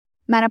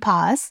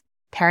menopause,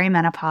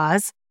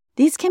 perimenopause.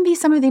 These can be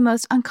some of the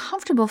most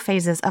uncomfortable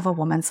phases of a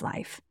woman's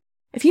life.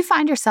 If you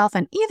find yourself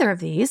in either of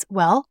these,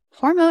 well,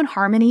 Hormone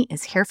Harmony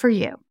is here for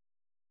you.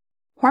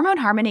 Hormone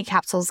Harmony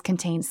capsules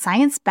contain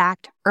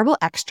science-backed herbal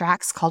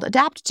extracts called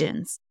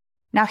adaptogens.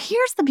 Now,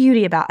 here's the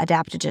beauty about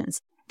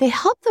adaptogens. They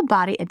help the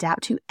body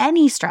adapt to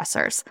any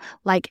stressors,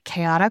 like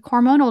chaotic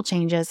hormonal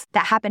changes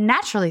that happen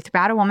naturally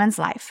throughout a woman's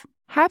life.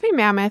 Happy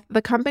Mammoth,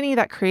 the company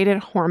that created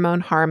Hormone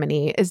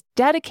Harmony, is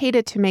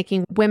dedicated to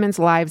making women's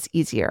lives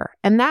easier.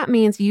 And that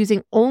means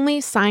using only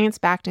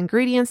science-backed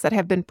ingredients that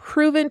have been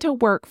proven to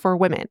work for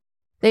women.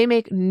 They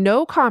make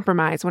no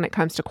compromise when it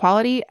comes to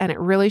quality, and it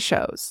really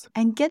shows.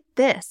 And get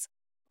this.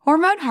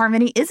 Hormone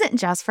Harmony isn't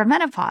just for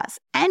menopause.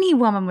 Any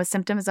woman with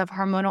symptoms of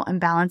hormonal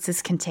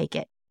imbalances can take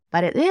it,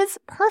 but it is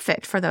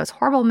perfect for those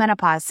horrible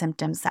menopause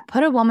symptoms that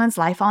put a woman's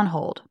life on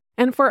hold.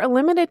 And for a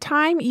limited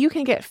time, you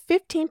can get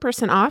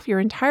 15% off your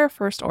entire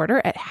first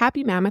order at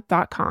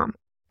happymammoth.com.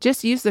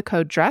 Just use the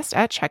code DRESSED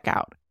at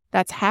checkout.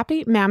 That's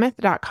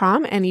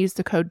happymammoth.com and use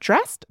the code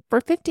DRESSED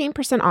for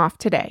 15% off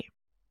today.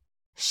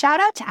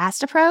 Shout out to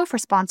Astapro for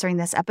sponsoring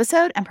this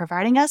episode and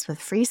providing us with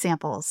free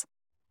samples.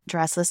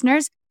 Dress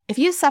listeners, if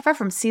you suffer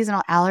from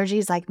seasonal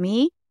allergies like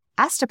me,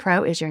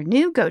 Astapro is your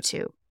new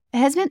go-to. It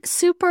has been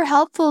super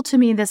helpful to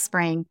me this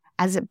spring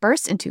as it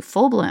bursts into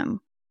full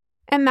bloom.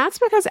 And that's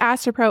because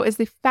Astapro is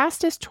the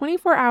fastest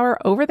 24-hour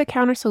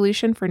over-the-counter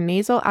solution for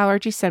nasal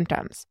allergy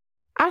symptoms.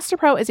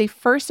 Astapro is a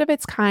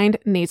first-of-its-kind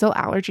nasal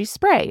allergy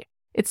spray.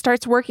 It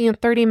starts working in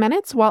 30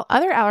 minutes while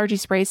other allergy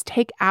sprays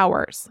take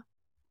hours.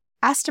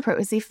 Astapro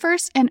is the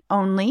first and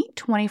only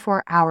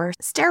 24-hour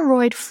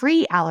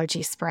steroid-free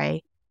allergy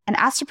spray, and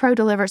Astapro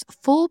delivers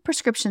full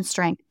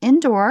prescription-strength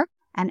indoor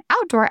and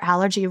outdoor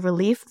allergy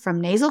relief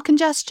from nasal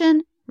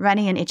congestion,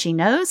 runny and itchy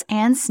nose,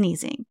 and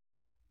sneezing.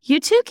 You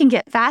too can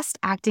get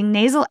fast-acting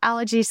nasal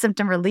allergy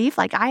symptom relief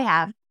like I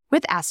have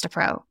with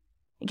Astapro.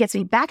 It gets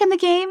me back in the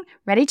game,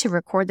 ready to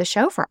record the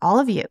show for all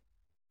of you.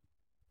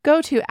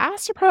 Go to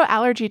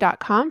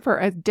astaproallergy.com for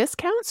a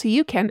discount so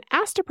you can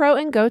Astapro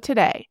and go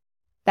today.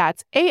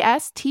 That's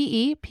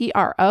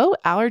ASTEPRO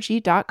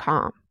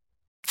allergy.com.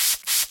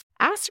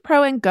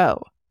 Astapro and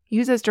go.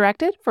 Use as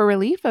directed for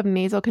relief of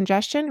nasal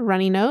congestion,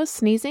 runny nose,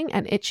 sneezing,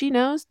 and itchy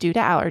nose due to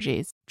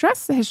allergies.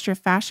 Dress the History of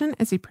Fashion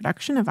is a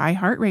production of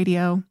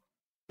iHeartRadio.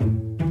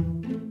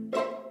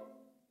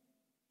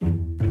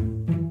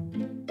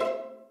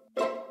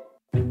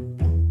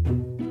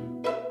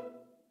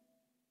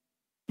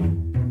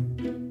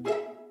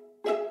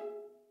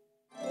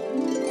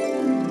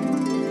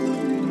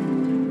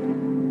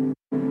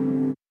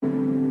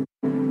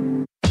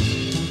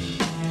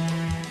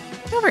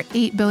 Over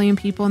 8 billion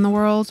people in the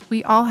world,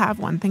 we all have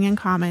one thing in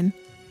common.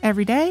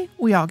 Every day,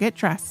 we all get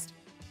dressed.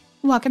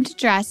 Welcome to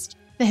Dressed,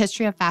 the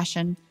History of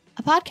Fashion,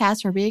 a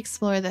podcast where we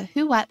explore the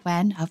who, what,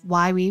 when of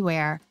why we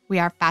wear. We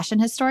are fashion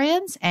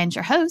historians and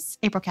your hosts,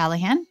 April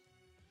Callahan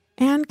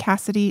and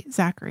Cassidy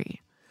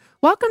Zachary.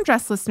 Welcome,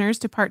 dress listeners,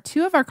 to part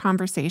 2 of our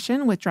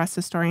conversation with dress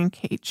historian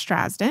Kate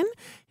Strasdin,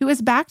 who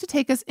is back to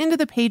take us into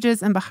the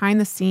pages and behind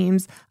the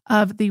scenes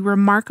of the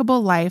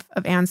remarkable life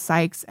of Anne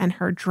Sykes and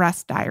her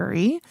dress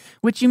diary,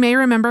 which you may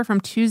remember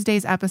from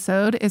Tuesday's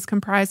episode is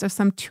comprised of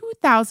some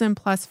 2,000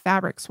 plus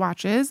fabric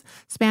swatches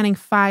spanning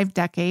 5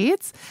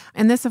 decades.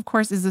 And this, of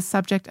course, is the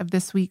subject of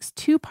this week's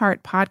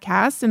 2-part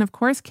podcast. And of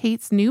course,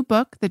 Kate's new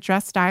book, The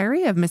Dress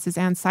Diary of Mrs.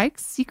 Anne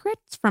Sykes,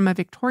 Secrets from a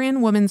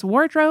Victorian Woman's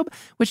Wardrobe,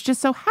 which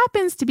just so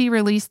happens to be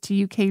released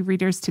to UK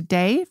readers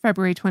today,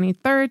 February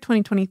 23rd,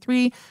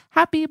 2023.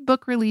 Happy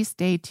book release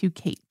day to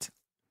Kate.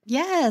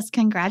 Yes,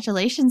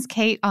 congratulations,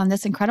 Kate, on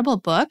this incredible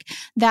book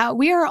that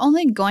we are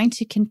only going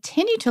to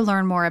continue to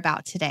learn more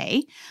about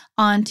today.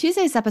 On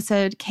Tuesday's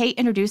episode, Kate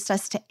introduced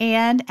us to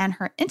Anne and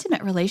her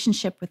intimate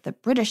relationship with the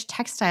British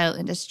textile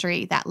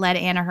industry that led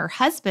Anne and her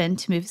husband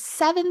to move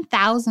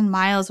 7,000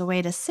 miles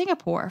away to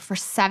Singapore for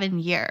 7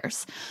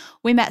 years.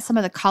 We met some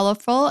of the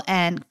colorful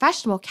and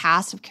fashionable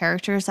cast of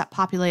characters that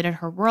populated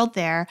her world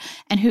there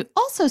and who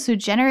also so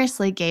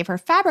generously gave her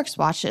fabric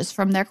swatches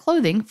from their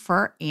clothing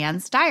for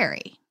Anne's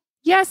diary.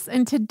 Yes,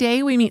 and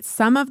today we meet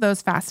some of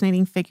those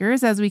fascinating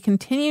figures as we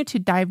continue to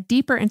dive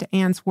deeper into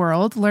Anne's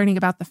world, learning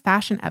about the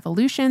fashion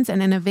evolutions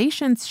and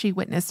innovations she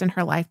witnessed in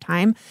her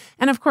lifetime,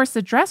 and of course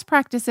the dress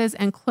practices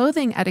and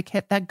clothing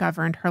etiquette that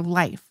governed her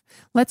life.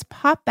 Let's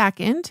pop back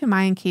into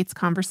my and Kate's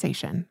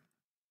conversation.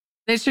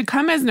 It should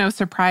come as no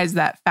surprise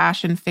that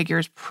fashion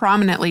figures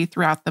prominently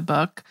throughout the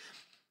book.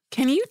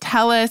 Can you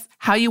tell us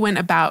how you went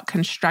about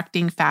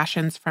constructing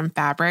fashions from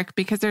fabric?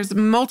 Because there's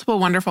multiple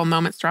wonderful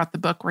moments throughout the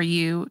book where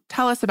you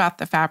tell us about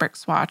the fabric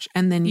swatch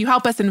and then you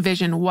help us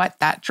envision what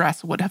that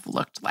dress would have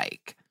looked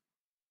like.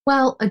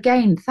 Well,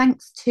 again,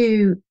 thanks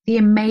to the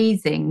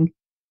amazing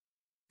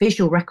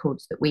visual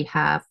records that we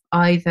have,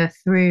 either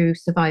through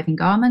surviving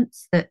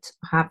garments that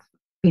have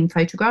been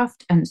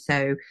photographed. And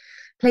so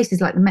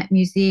places like the Met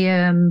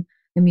Museum,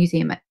 the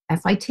museum at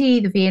FIT,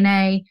 the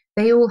V&A,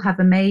 they all have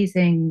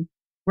amazing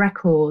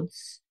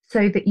records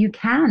so that you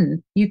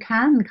can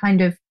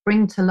kind of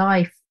bring to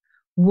life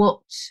what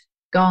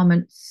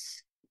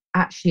garments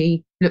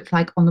actually looked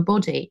like on the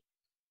body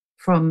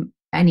from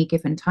any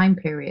given time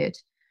period.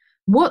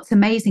 What's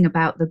amazing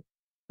about the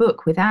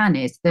book with Anne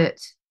is that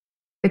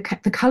the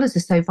colors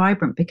are so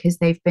vibrant because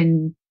they've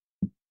been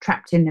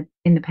trapped in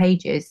the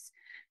pages.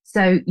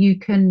 So you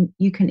can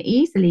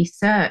easily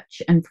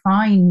search and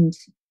find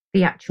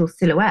the actual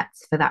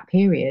silhouettes for that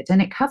period.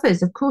 And it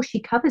covers, of course,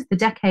 she covers the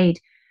decade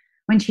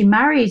when she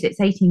marries. It's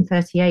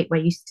 1838, where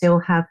you still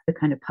have the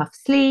kind of puff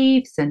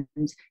sleeves and,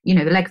 you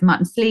know, the leg of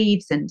mutton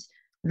sleeves and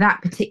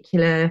that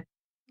particular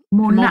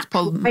more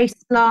natural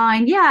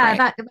waistline. Yeah,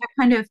 right. that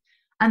kind of.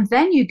 And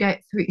then you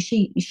get through,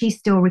 she's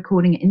still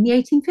recording it in the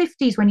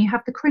 1850s when you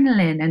have the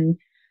crinoline, and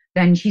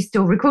then she's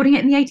still recording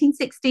it in the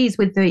 1860s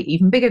with the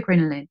even bigger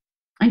crinoline.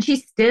 And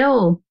she's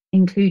still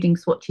including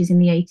swatches in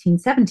the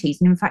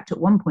 1870s. And in fact, at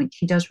one point,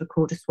 she does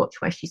record a swatch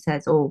where she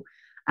says, oh,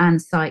 Anne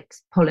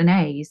Sykes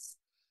Polonaise.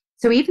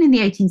 So even in the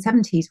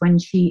 1870s, when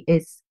she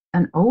is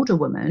an older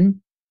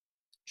woman,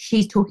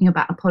 she's talking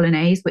about a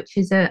Polonaise, which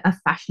is a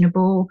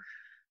fashionable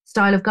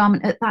style of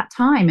garment at that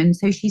time. And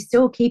so she's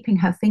still keeping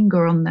her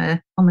finger on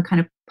the kind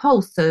of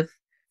pulse of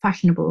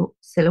fashionable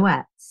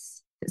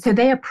silhouettes. So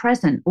they are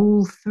present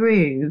all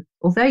through.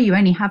 Although you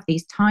only have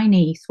these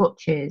tiny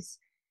swatches,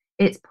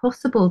 it's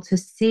possible to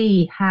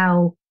see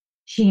how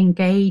she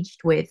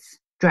engaged with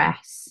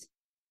dress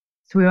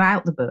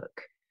throughout the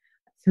book,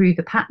 through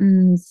the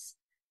patterns.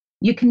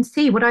 You can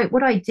see what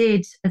I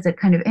did as a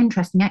kind of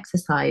interesting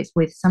exercise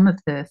with some of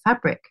the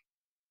fabric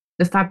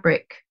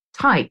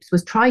types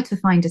was try to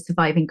find a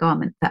surviving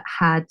garment that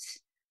had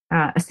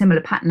a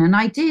similar pattern. And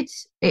I did.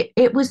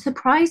 It was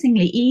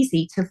surprisingly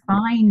easy to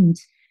find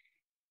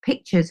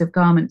pictures of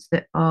garments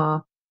that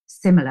are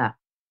similar.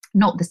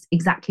 Not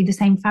exactly the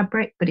same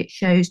fabric, but it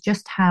shows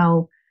just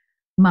how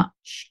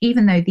much,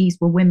 even though these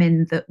were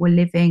women that were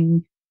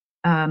living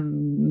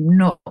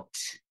not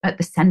at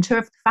the center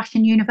of the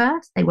fashion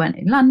universe, they weren't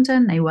in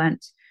London,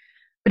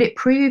 but it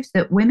proves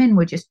that women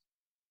were just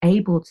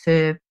able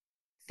to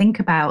think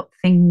about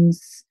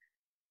things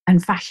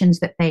and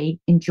fashions that they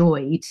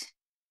enjoyed,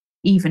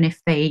 even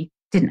if they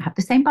didn't have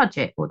the same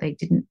budget or they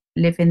didn't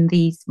live in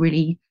these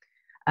really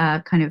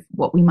kind of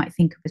what we might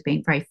think of as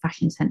being very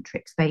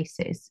fashion-centric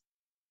spaces.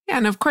 Yeah,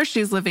 and of course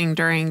she's living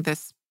during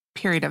this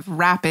period of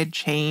rapid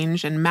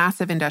change and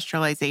massive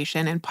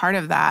industrialization, and part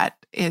of that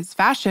is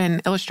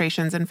fashion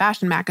illustrations and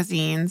fashion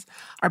magazines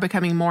are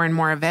becoming more and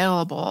more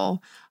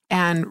available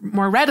and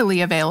more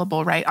readily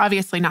available, right?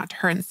 Obviously not to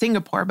her in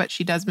Singapore, but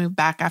she does move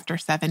back after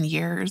 7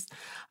 years.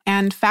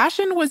 And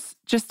fashion was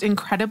just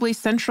incredibly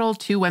central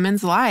to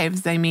women's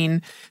lives. I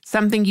mean,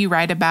 something you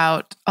write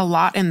about a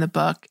lot in the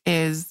book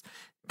is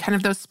kind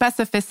of those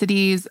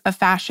specificities of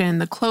fashion,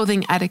 the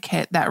clothing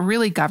etiquette that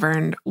really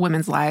governed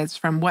women's lives,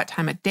 from what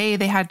time of day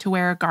they had to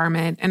wear a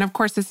garment. And of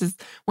course, this is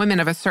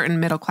women of a certain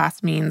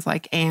middle-class means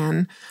like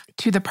Anne,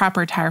 to the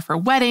proper attire for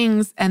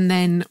weddings. And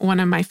then one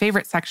of my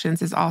favorite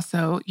sections is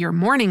also your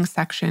mourning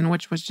section,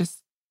 which was just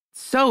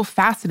so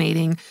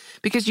fascinating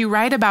because you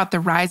write about the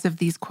rise of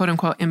these quote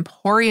unquote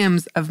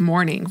emporiums of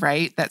mourning,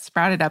 right? That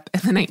sprouted up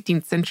in the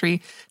 19th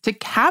century to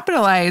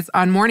capitalize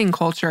on mourning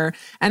culture.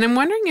 And I'm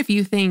wondering if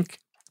you think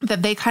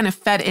that they kind of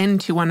fed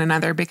into one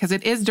another, because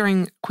it is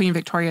during Queen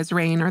Victoria's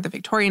reign or the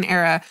Victorian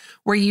era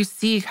where you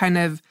see kind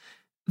of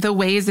the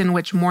ways in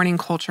which mourning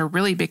culture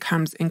really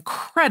becomes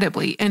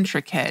incredibly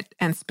intricate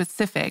and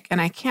specific. And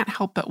I can't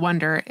help but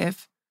wonder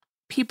if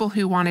people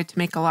who wanted to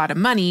make a lot of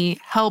money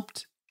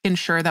helped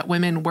ensure that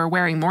women were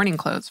wearing mourning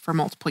clothes for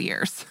multiple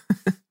years.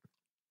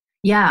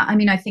 Yeah, I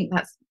mean, I think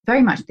that's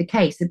very much the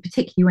case, and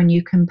particularly when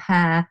you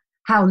compare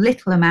how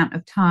little amount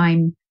of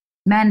time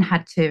men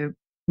had to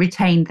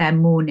retain their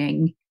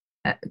mourning,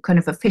 kind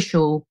of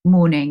official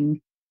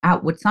mourning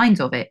outward signs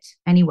of it.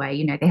 Anyway,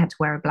 you know, they had to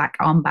wear a black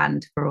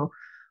armband for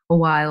a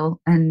while,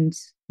 and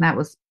that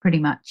was pretty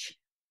much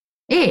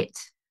it.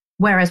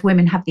 Whereas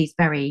women have these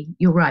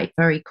you're right,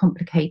 very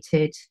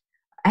complicated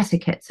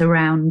etiquettes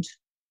around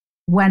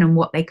when and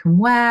what they can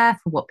wear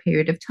for what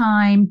period of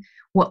time,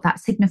 what that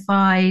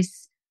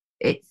signifies.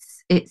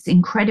 It's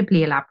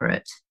incredibly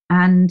elaborate.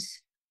 And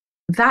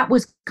that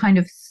was kind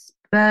of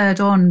spurred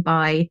on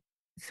by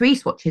 3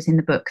 swatches in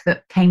the book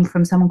that came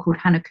from someone called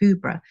Hannah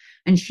Kubra.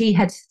 And she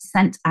had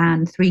sent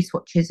Anne 3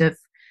 swatches of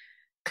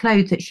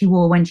clothes that she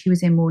wore when she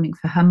was in mourning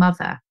for her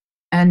mother.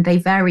 And they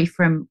vary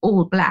from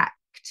all black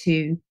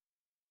to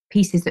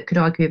pieces that could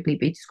arguably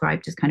be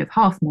described as kind of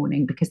half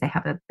mourning because they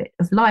have a bit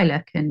of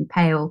lilac and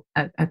pale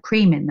a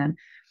cream in them.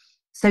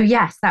 So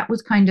yes, that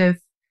was the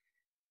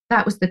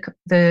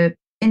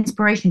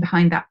inspiration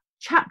behind that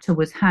chapter,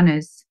 was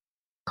Hannah's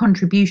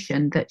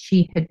contribution that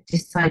she had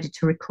decided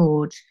to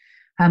record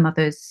her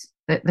mother's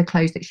the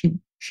clothes that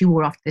she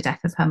wore after the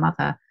death of her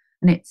mother.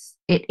 And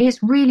it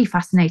is really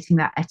fascinating,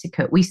 that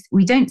etiquette.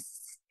 We don't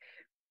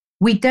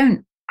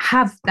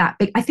have that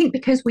big, I think,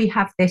 because we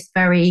have this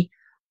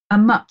a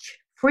much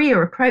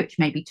freer approach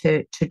maybe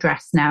to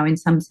dress now, in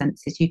some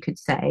senses you could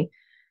say,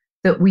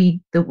 that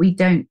we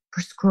don't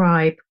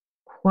prescribe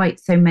quite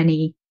so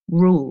many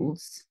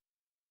rules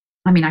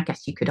I mean, I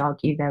guess you could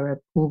argue there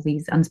are all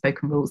these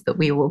unspoken rules that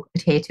we all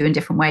adhere to in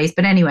different ways.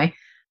 But anyway,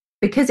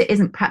 because it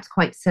isn't perhaps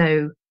quite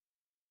so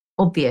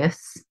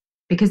obvious,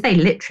 because they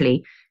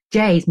literally,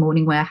 Jay's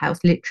Morning Warehouse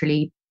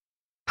literally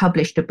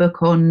published a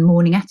book on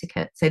morning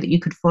etiquette so that you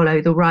could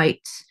follow the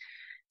right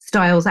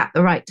styles at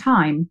the right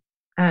time.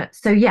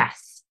 So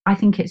yes, I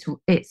think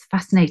it's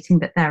fascinating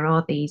that there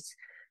are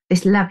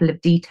this level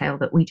of detail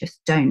that we just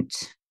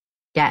don't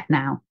get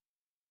now.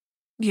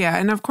 Yeah.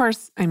 And of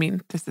course, I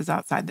mean, this is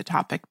outside the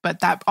topic, but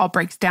that all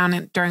breaks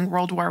down during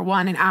World War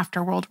I and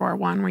after World War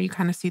I, where you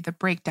kind of see the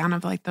breakdown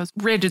of like those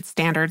rigid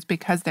standards,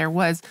 because there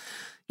was,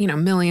 you know,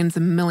 millions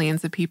and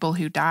millions of people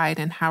who died,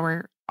 and how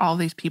are all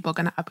these people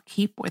going to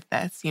upkeep with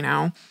this, you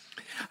know?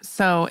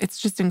 So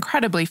it's just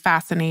incredibly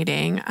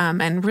fascinating,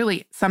 and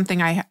really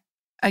something I,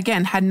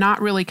 again, had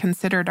not really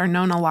considered or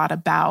known a lot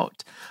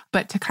about,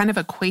 but to kind of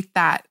equate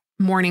that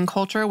mourning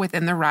culture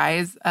within the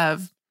rise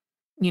of,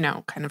 you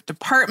know, kind of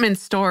department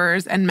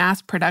stores and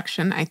mass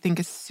production, I think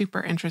is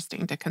super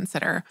interesting to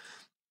consider.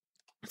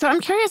 So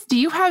I'm curious, do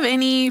you have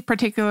any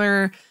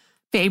particular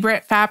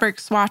favorite fabric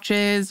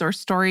swatches or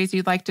stories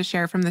you'd like to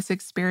share from this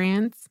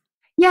experience?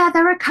 Yeah,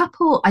 there are a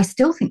couple. I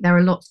still think there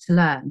are lots to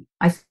learn.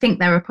 I think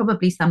there are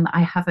probably some that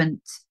I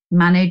haven't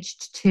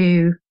managed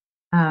to.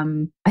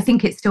 I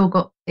think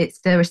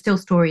there are still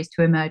stories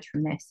to emerge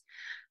from this.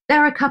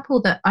 There are a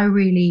couple that I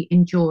really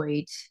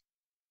enjoyed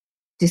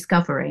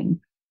discovering.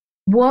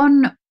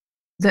 One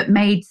that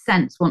made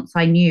sense once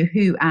I knew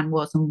who Anne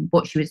was and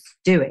what she was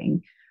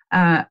doing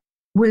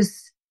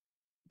was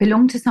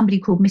belonged to somebody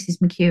called Mrs.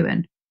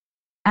 McEwen.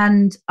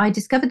 And I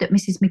discovered that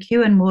Mrs.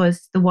 McEwen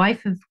was the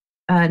wife of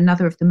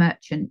another of the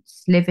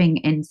merchants living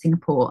in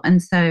Singapore.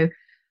 And so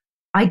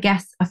I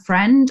guess a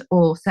friend,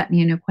 or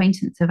certainly an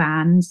acquaintance of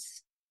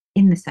Anne's,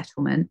 in the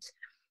settlement.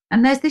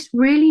 And there's this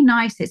really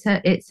nice,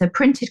 it's a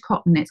printed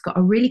cotton. It's got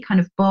a really kind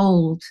of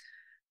bold,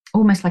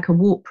 almost like a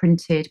warp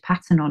printed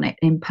pattern on it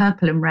in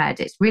purple and red.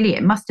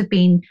 It must have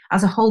been,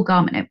 as a whole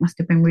garment, it must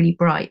have been really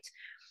bright.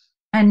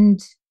 And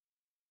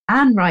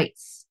Anne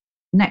writes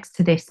next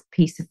to this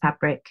piece of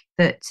fabric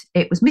that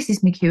it was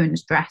Mrs.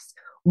 McEwen's dress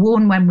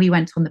worn when we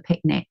went on the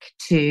picnic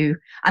to,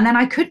 and then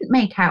I couldn't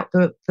make out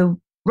the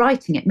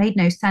writing. It made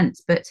no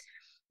sense. But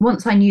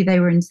once I knew they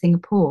were in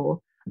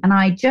Singapore, and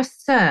I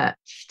just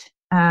searched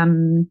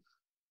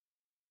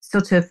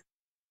sort of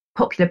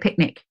popular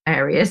picnic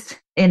areas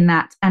in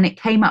that, and it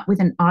came up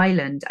with an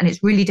island, and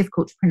it's really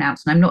difficult to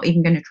pronounce, and I'm not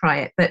even going to try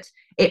it, but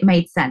it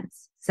made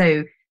sense.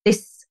 So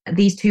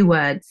these two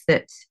words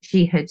that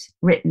she had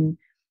written,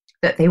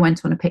 that they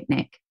went on a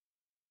picnic,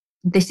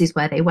 this is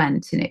where they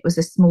went, and it was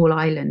a small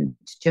island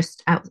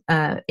just out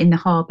in the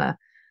harbour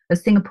of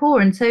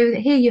Singapore. And so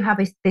here you have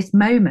this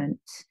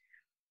moment,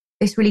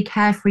 this really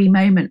carefree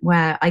moment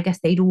where I guess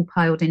they'd all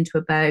piled into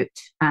a boat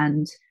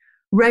and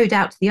rowed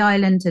out to the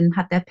island and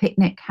had their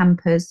picnic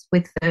hampers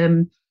with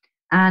them.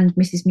 And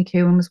Mrs.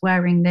 McEwen was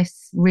wearing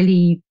this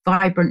really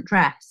vibrant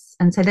dress.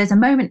 And so there's a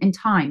moment in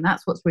time.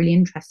 That's what's really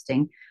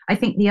interesting. I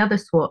think the other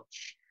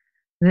swatch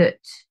that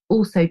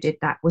also did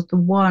that was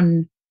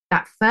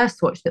that first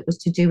swatch that was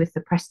to do with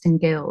the Preston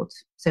Guild.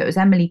 So it was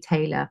Emily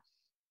Taylor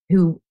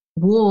who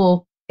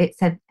wore, it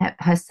said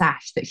her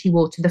sash that she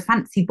wore to the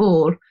fancy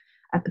ball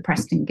at the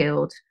Preston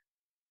Guild.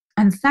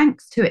 And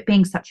thanks to it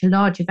being such a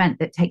large event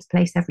that takes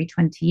place every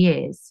 20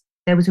 years,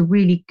 there was a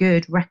really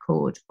good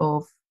record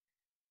of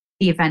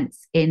the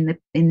events in the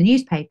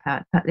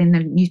newspapers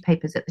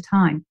at the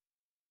time.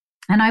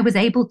 And I was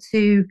able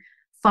to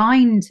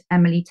find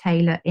Emily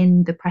Taylor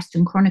in the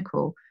Preston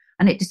Chronicle,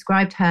 and it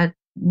described her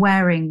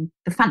wearing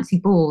the fancy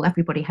ball.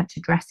 Everybody had to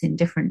dress in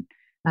different,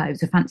 it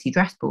was a fancy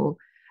dress ball.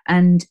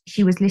 And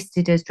she was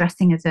listed as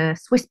dressing as a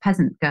Swiss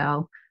peasant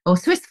girl or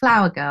Swiss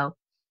flower girl.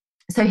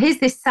 So here's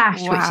this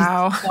sash, Wow. which is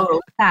a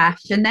floral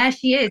sash, and there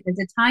she is. There's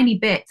a tiny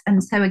bit.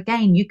 And so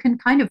again, you can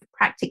kind of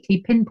practically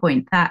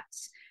pinpoint that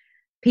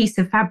piece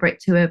of fabric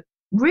to a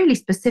really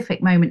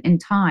specific moment in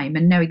time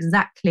and know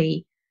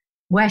exactly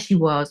where she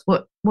was,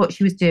 what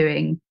she was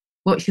doing,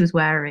 what she was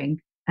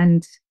wearing.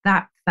 And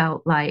that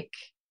felt like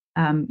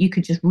you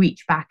could just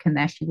reach back and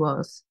there she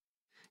was.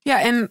 Yeah,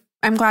 and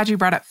I'm glad you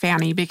brought up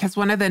Fanny, because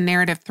one of the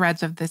narrative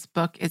threads of this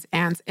book is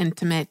Anne's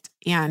intimate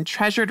and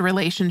treasured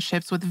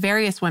relationships with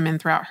various women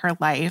throughout her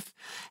life.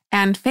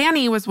 And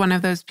Fanny was one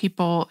of those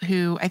people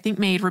who I think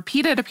made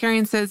repeated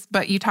appearances,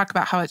 but you talk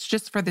about how it's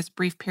just for this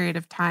brief period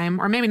of time,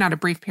 or maybe not a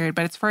brief period,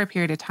 but it's for a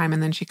period of time,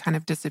 and then she kind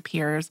of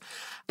disappears.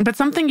 But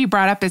something you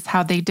brought up is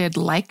how they did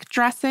like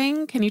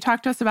dressing. Can you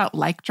talk to us about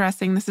like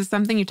dressing? This is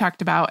something you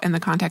talked about in the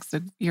context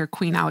of your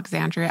Queen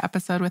Alexandria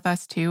episode with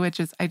us too, which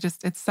is,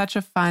 it's such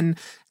a fun,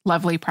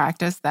 lovely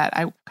practice that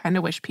I kind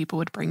of wish people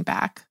would bring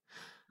back.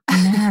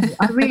 No,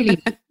 I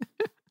really...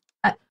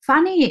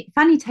 Fanny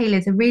Taylor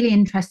is a really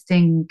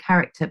interesting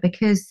character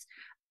because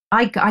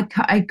I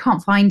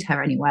can't find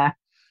her anywhere.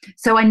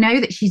 So I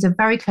know that she's a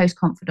very close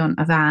confidant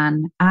of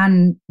Anne.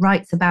 Anne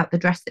writes about the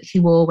dress that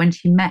she wore when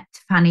she met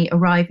Fanny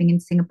arriving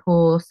in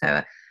Singapore.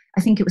 So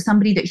I think it was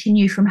somebody that she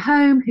knew from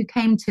home who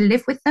came to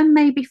live with them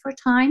maybe for a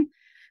time,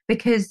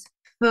 because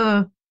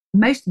for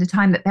most of the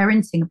time that they're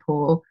in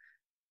Singapore,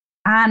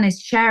 Anne is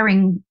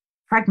sharing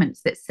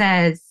fragments that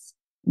says,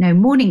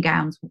 morning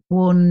gowns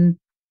worn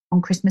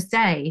on Christmas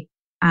Day,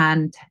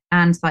 and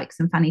Anne Sykes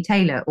and Fanny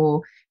Taylor,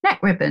 or neck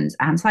ribbons,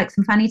 Anne Sykes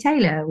and Fanny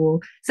Taylor, or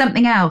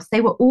something else.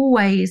 They were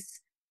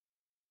always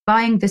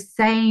buying the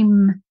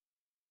same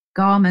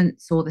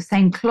garments or the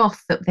same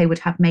cloth that they would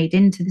have made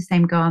into the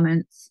same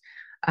garments,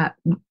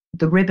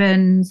 the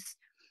ribbons.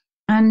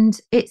 And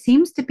it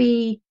seems to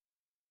be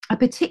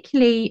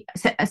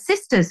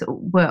sisters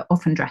were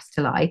often dressed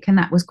alike, and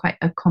that was quite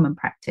a common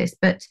practice.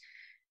 But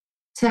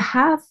to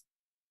have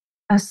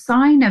a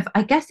sign of,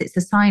 I guess it's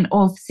a sign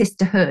of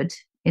sisterhood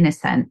in a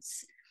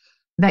sense,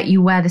 that you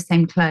wear the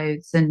same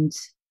clothes, and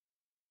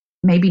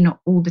maybe not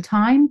all the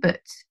time,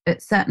 but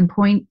at certain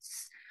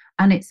points.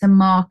 And it's a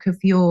mark of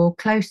your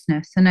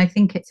closeness. And I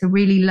think it's a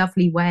really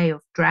lovely way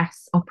of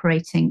dress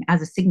operating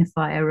as a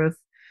signifier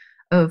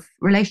of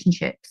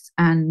relationships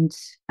and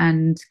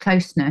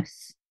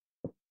closeness.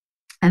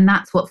 And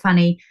that's what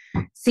Fanny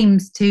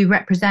seems to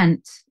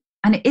represent.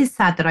 And it is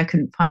sad that I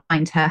couldn't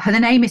find her. The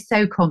name is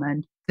so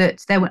common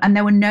that there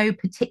were no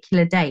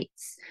particular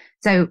dates.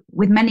 So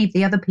with many of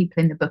the other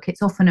people in the book,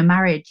 it's often a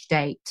marriage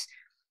date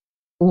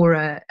or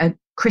a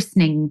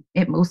christening.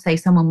 It will say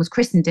someone was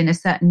christened in a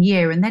certain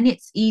year, and then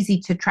it's easy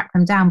to track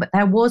them down. But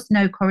there was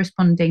no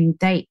corresponding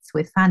dates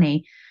with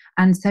Fanny.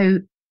 And so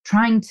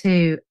trying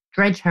to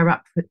dredge her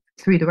up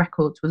through the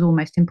records was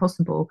almost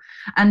impossible.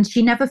 And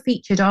she never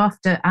featured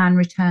after Anne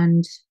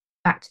returned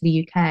back to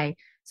the UK.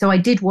 So I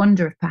did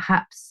wonder if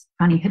perhaps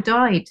Fanny had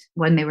died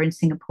when they were in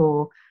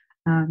Singapore.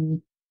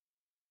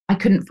 I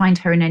couldn't find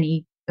her in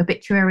any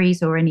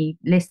obituaries or any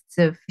lists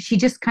of, she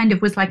just kind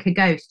of was like a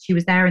ghost. She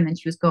was there and then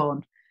she was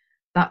gone.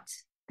 But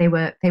they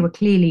were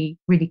clearly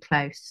really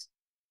close.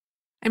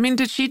 I mean,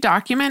 did she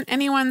document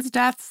anyone's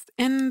deaths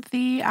in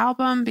the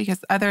album?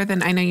 Because other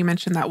than, I know you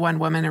mentioned that one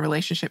woman in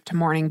relationship to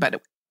mourning,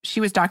 but she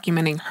was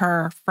documenting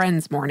her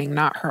friend's mourning,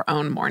 not her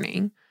own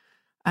mourning.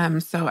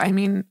 So, I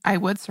mean, I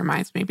would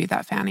surmise maybe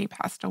that Fanny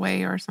passed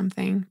away or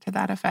something to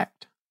that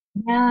effect.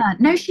 Yeah,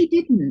 no, she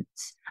didn't.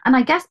 And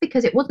I guess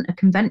because it wasn't a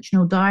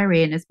conventional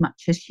diary in as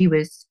much as she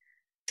was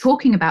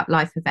talking about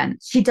life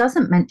events, she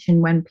doesn't mention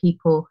when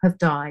people have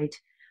died.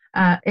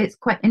 It's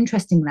quite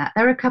interesting that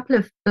there are a couple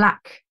of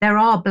black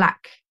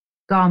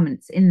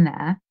garments in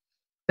there,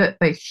 but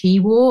both she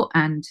wore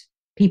and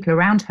people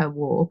around her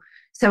wore.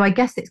 So I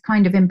guess it's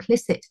kind of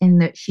implicit in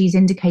that she's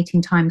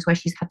indicating times where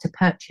she's had to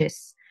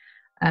purchase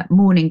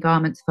mourning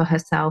garments for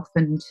herself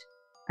and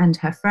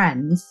her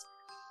friends.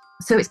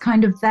 So it's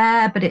kind of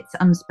there, but it's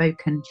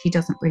unspoken. She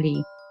doesn't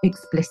really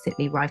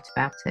explicitly write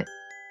about it.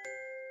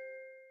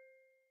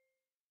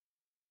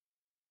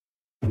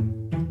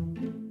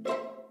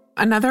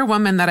 Another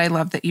woman that I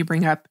love that you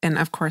bring up, and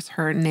of course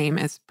her name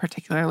is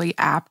particularly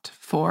apt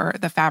for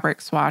the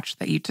fabric swatch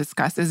that you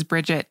discuss, is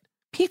Bridget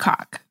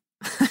Peacock.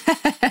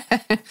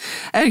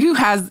 Who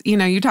has,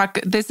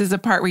 this is a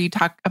part where you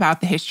talk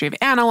about the history of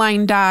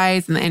aniline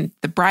dyes and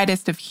the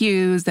brightest of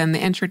hues and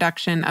the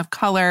introduction of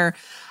color.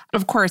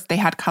 Of course, they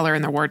had color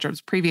in their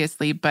wardrobes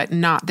previously, but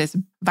not this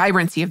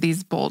vibrancy of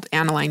these bold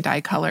aniline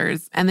dye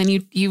colors. And then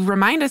you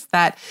remind us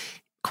that,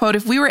 quote,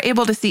 if we were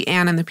able to see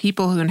Anne and the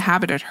people who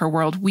inhabited her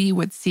world, we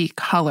would see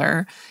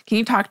color. Can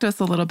you talk to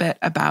us a little bit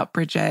about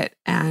Bridget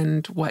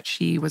and what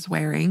she was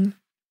wearing?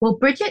 Well,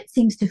 Bridget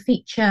seems to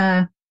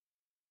feature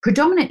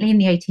predominantly in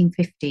the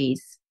 1850s,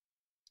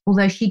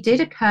 although she did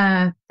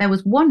occur. There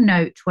was one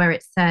note where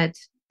it said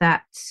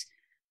that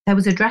there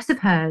was a dress of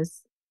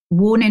hers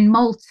worn in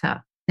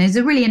Malta. There's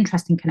a really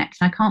interesting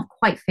connection. I can't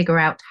quite figure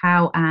out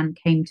how Anne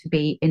came to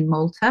be in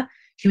Malta.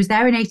 She was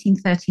there in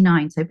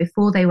 1839, so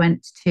before they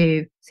went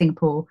to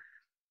Singapore.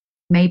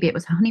 Maybe it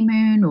was a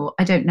honeymoon, or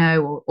I don't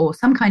know, or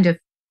some kind of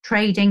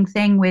trading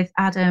thing with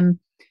Adam.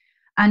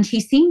 And she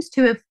seems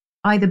to have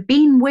either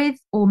been with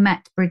or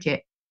met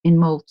Bridget in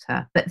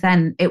Malta, but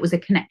then it was a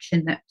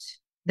connection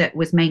that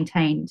was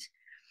maintained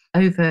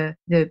over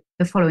the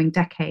following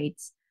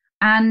decades.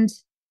 And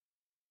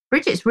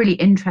Bridget's really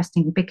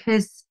interesting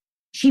because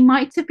she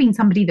might have been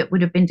somebody that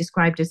would have been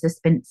described as a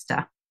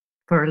spinster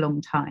for a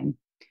long time.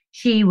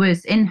 She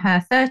was in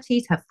her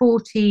 30s, her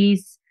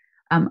 40s,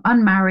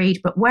 unmarried,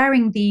 but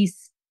wearing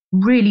these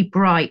really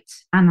bright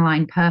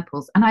aniline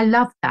purples. And I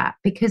love that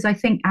because I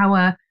think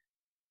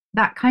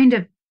that kind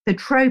of the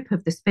trope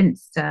of the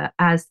spinster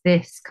as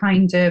this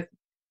kind of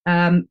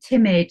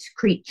timid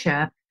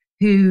creature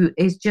who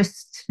is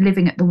just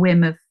living at the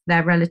whim of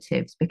their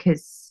relatives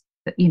because,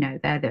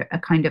 they're a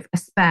kind of a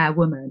spare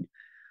woman.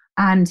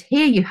 And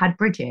here you had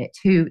Bridget,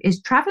 who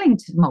is traveling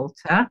to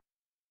Malta.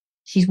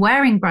 She's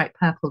wearing bright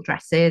purple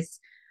dresses.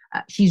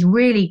 She's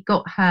really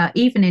got her,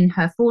 even in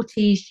her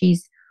 40s,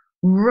 she's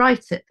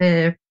right at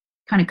the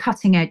kind of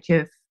cutting edge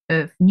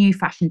of new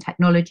fashion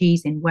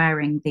technologies in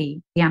wearing the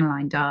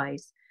aniline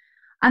dyes.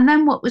 And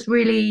then what was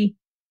really,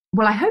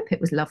 well, I hope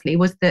it was lovely,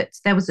 was that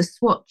there was a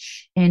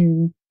swatch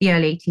in the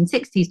early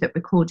 1860s that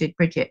recorded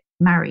Bridget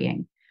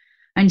marrying.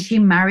 And she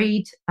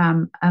married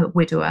a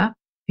widower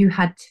who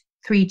had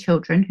 3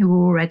 children who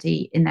were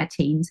already in their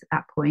teens at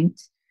that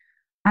point.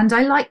 And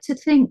I like to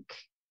think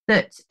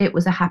that it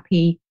was a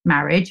happy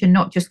marriage and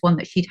not just one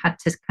that she'd had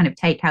to kind of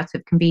take out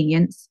of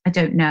convenience. I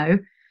don't know.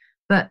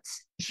 But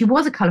she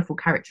was a colourful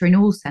character in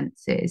all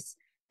senses,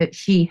 that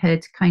she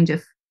had kind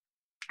of,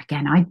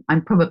 again,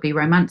 I'm probably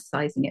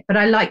romanticizing it, but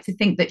I like to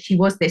think that she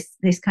was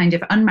this kind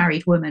of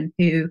unmarried woman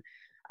who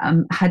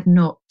had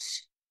not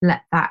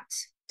let that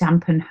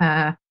dampen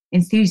her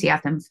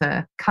enthusiasm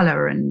for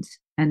colour and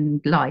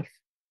life.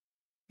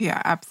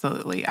 Yeah,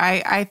 absolutely.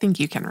 I think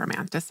you can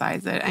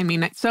romanticize it. I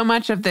mean, so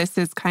much of this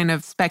is kind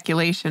of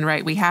speculation,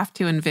 right? We have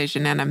to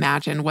envision and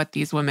imagine what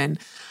these women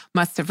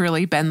must have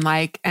really been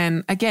like.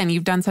 And again,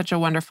 you've done such a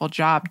wonderful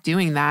job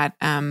doing that.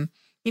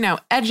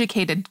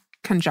 Educated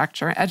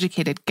conjecture,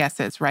 educated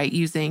guesses, right?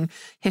 Using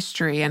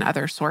history and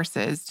other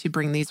sources to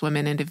bring these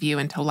women into view,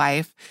 into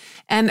life.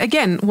 And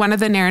again, one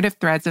of the narrative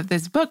threads of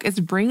this book is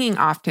bringing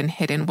often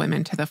hidden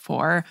women to the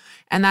fore.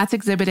 And that's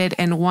exhibited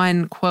in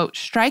one, quote,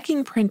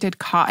 striking printed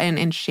cotton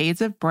in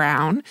shades of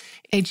brown.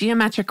 A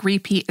geometric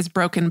repeat is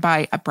broken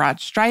by a broad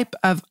stripe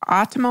of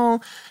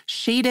autumnal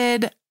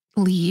shaded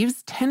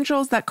leaves,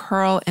 tendrils that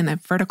curl in a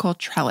vertical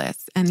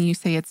trellis. And you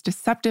say it's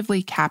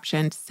deceptively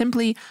captioned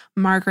simply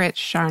Margaret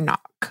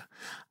Charnock.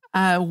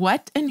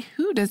 What and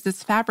who does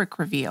this fabric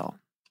reveal?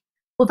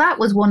 Well, that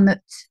was one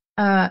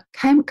that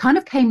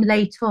came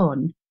late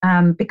on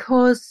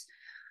because,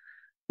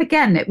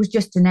 again, it was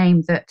just a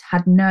name that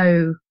had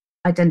no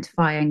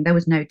identifying. There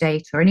was no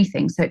date or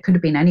anything, so it could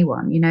have been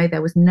anyone.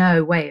 There was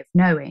no way of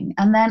knowing.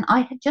 And then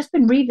I had just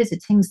been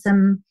revisiting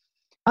some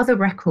other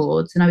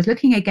records, and I was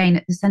looking again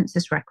at the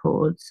census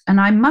records, and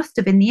I must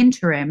have, in the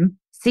interim,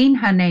 seen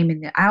her name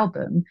in the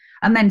album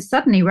and then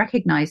suddenly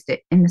recognized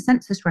it in the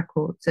census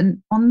records.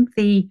 And on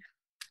the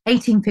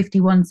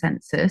 1851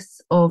 census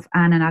of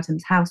Anne and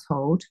Adam's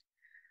household,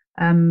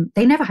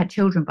 they never had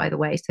children, by the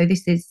way. So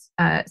this is,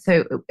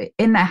 so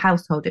in their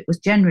household, it was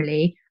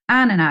generally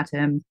Anne and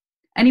Adam,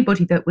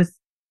 anybody that was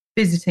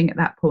visiting at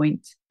that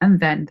point, and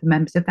then the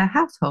members of their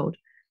household.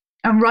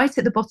 And right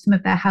at the bottom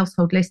of their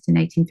household list in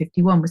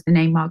 1851 was the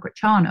name Margaret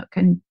Charnock,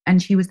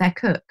 and she was their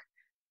cook.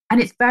 And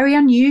it's very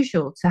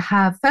unusual to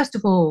have, first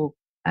of all,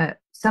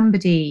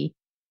 somebody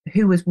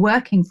who was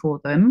working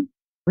for them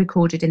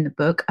recorded in the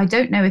book. I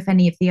don't know if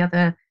any of the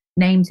other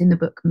names in the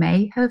book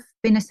may have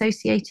been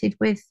associated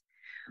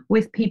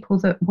with people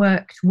that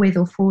worked with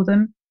or for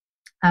them.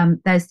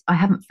 I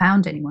haven't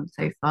found anyone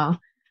so far,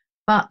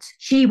 but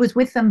she was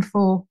with them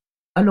for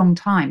a long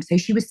time. So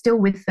she was still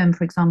with them,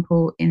 for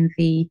example, in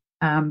the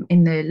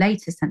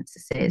later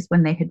censuses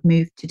when they had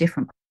moved to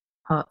different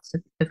parts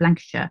of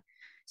Lancashire.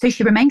 So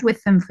she remained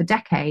with them for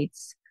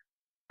decades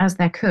as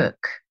their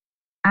cook.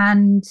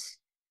 And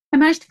I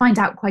managed to find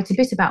out quite a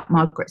bit about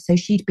Margaret. So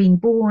she'd been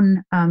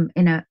born on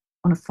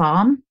a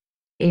farm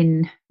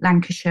in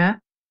Lancashire,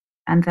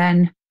 and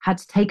then had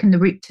taken the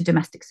route to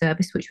domestic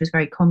service, which was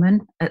very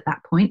common at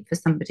that point for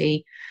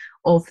somebody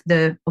of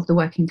the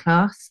working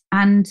class.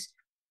 And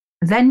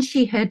then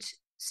she had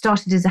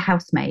started as a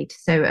housemaid,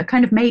 so a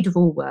kind of maid of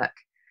all work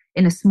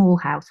in a small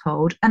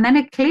household, and then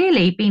had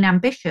clearly been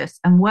ambitious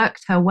and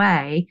worked her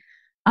way,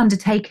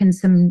 undertaken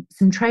some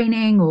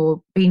training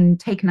or been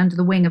taken under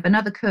the wing of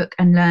another cook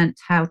and learnt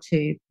how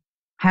to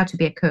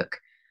be a cook.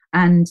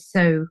 And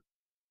so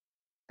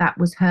that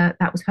was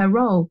her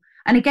role.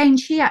 And again,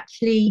 she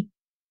actually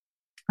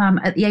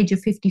at the age of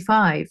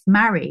 55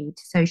 married.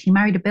 So she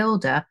married a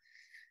builder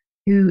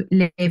who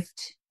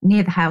lived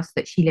near the house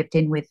that she lived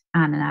in with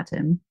Anne and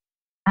Adam,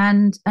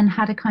 and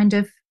had a kind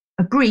of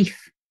a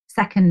brief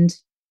second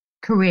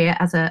career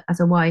as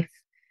a wife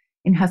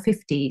in her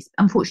 50s.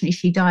 Unfortunately,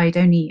 she died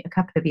only a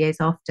couple of years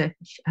after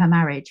her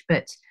marriage,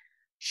 but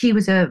she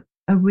was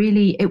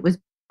it was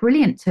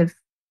brilliant to,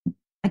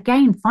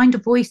 again, find a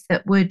voice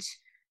that would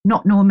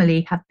not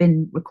normally have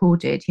been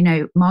recorded.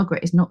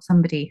 Margaret is not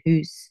somebody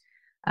whose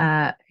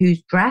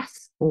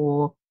dress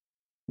or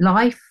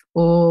life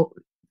or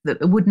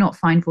that would not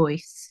find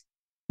voice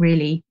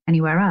really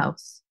anywhere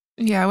else.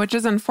 Yeah, which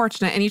is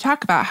unfortunate. And you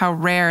talk about how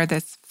rare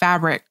this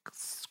fabric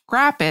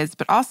scrap is,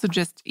 but also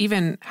just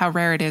even how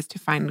rare it is to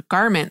find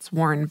garments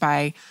worn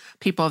by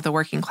people of the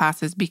working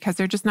classes, because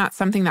they're just not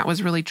something that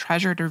was really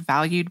treasured or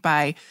valued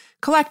by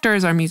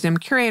collectors or museum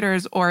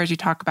curators, or as you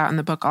talk about in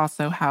the book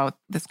also, how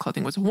this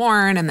clothing was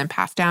worn and then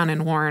passed down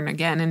and worn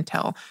again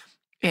until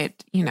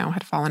it,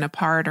 had fallen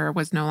apart or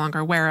was no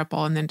longer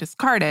wearable and then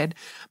discarded.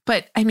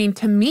 But I mean,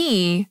 to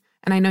me,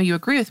 and I know you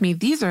agree with me,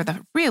 these are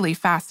the really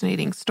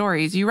fascinating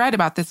stories. You write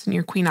about this in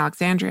your Queen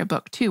Alexandria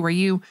book too,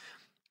 where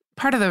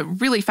part of the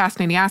really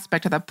fascinating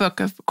aspect of that book,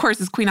 of course,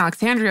 is Queen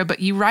Alexandria, but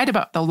you write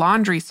about the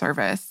laundry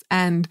service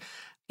and,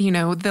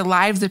 the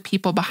lives of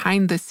people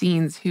behind the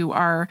scenes who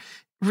are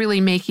really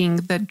making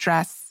the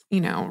dress,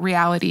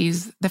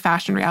 realities, the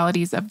fashion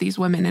realities of these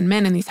women and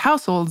men in these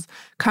households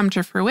come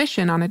to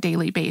fruition on a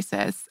daily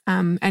basis.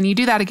 And you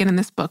do that again in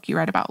this book. You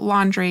write about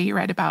laundry, you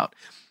write about,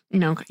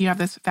 you have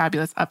this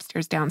fabulous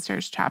upstairs,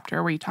 downstairs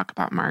chapter where you talk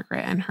about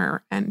Margaret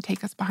and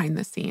take us behind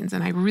the scenes.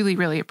 And I really,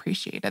 really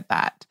appreciated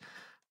that.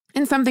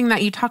 And something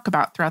that you talk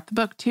about throughout the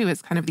book too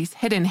is kind of these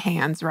hidden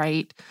hands,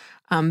 right?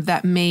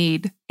 that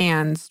made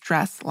Anne's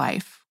dress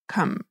life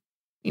come,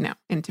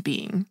 into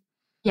being.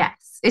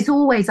 Yes, it's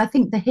always, I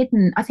think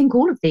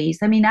all of these,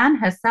 I mean, Anne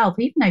herself,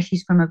 even though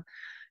she's from a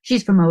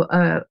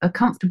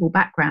comfortable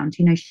background,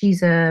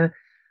 she's a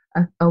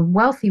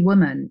wealthy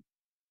woman,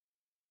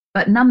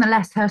 but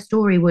nonetheless, her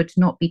story would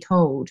not be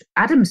told.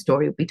 Adam's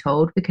story would be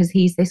told because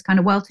he's this kind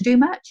of well-to-do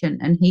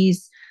merchant, and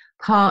he's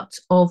part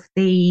of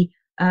the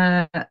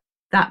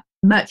that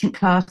merchant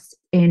class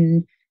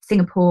in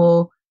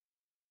Singapore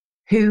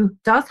who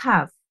does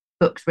have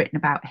books written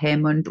about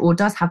him, or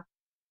does have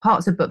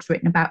parts of books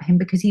written about him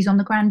because he's on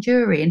the grand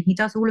jury, and he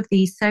does all of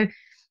these. So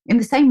in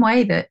the same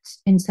way that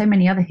in so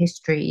many other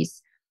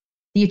histories,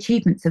 the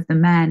achievements of the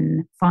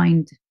men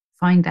find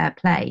their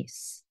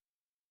place,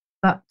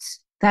 but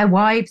their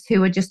wives,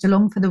 who are just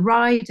along for the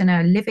ride and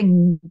are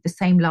living the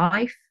same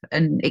life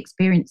and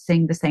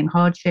experiencing the same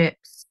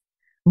hardships,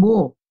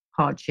 more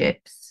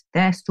hardships,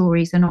 their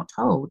stories are not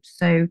told.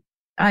 So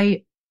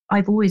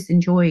I've always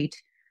enjoyed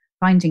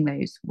finding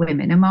those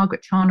women. And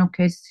Margaret Charnock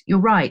you're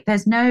right,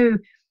 the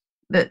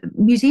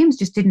museums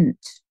just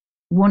didn't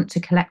want to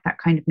collect that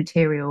kind of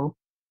material,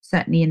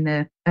 certainly in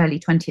the early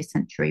 20th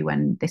century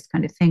when this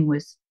kind of thing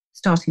was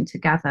starting to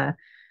gather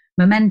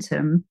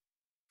momentum.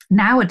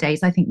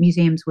 Nowadays, I think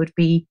museums would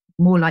be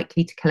more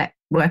likely to collect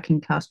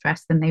working class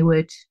dress than they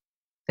would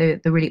the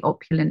really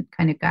opulent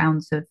kind of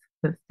gowns of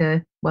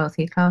the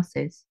wealthier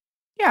classes.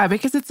 Yeah,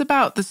 because it's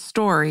about the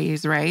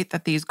stories, right,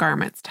 that these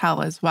garments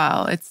tell as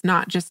well. It's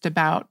not just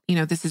about,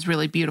 this is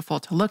really beautiful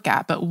to look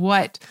at, but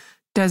what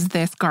does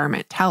this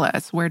garment tell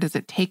us? Where does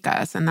it take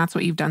us? And that's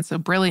what you've done so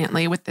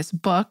brilliantly with this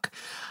book.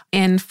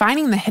 In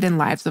finding the hidden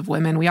lives of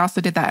women, we also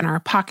did that in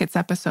our Pockets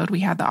episode. We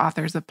had the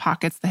authors of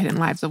Pockets, The Hidden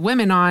Lives of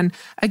Women on.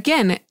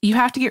 Again, you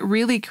have to get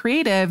really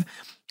creative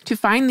to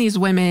find these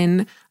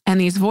women and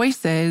these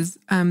voices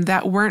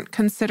that weren't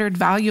considered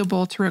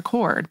valuable to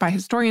record by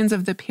historians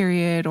of the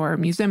period or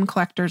museum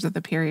collectors of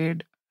the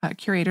period,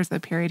 curators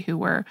of the period who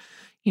were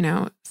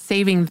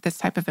saving this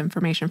type of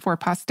information for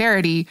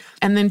posterity.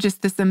 And then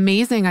just this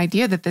amazing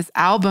idea that this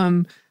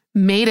album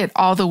made it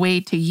all the way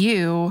to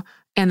you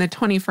in the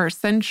 21st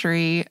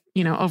century,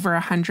 over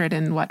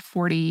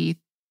 140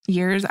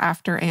 years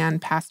after Anne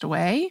passed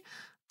away,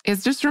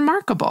 is just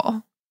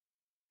remarkable.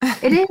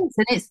 It is,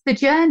 and it's the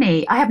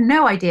journey. I have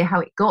no idea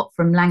how it got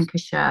from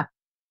Lancashire,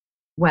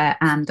 where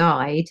Anne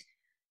died,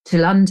 to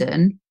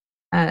London.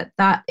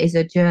 That is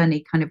a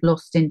journey kind of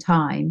lost in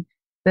time.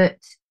 But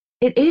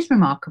it is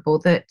remarkable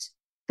that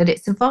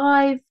it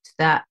survived,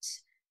 that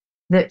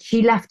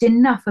she left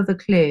enough of a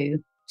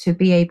clue to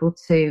be able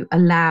to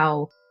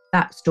allow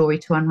that story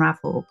to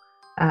unravel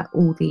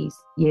all these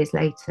years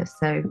later.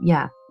 So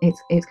yeah,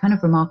 it's kind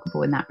of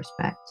remarkable in that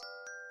respect.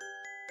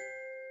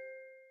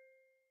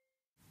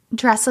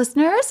 Dress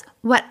listeners,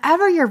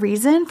 whatever your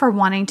reason for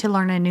wanting to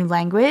learn a new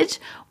language,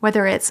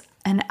 whether it's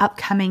an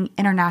upcoming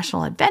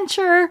international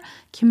adventure,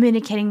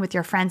 communicating with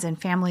your friends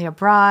and family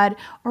abroad,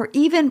 or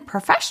even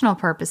professional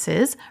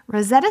purposes,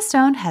 Rosetta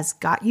Stone has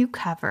got you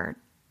covered.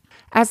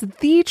 As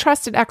the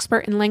trusted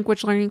expert in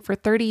language learning for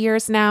 30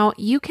 years now,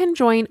 you can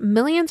join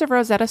millions of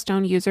Rosetta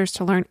Stone users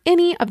to learn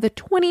any of the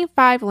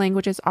 25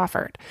 languages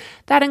offered.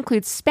 That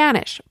includes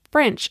Spanish,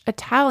 French,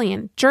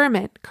 Italian,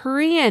 German,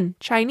 Korean,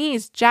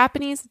 Chinese,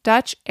 Japanese,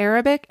 Dutch,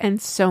 Arabic, and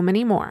so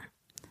many more.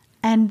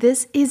 And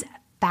this is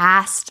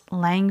fast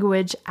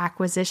language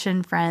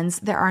acquisition, friends.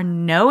 There are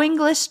no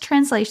English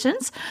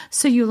translations,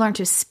 so you learn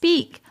to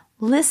speak,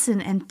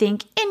 listen, and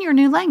think in your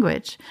new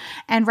language.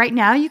 And right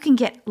now, you can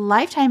get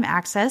lifetime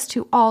access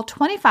to all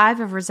 25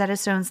 of Rosetta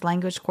Stone's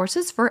language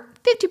courses for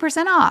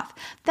 50% off.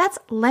 That's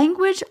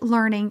language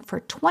learning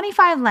for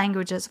 25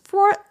 languages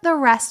for the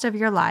rest of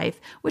your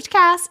life, which,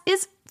 Cass,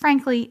 is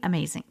frankly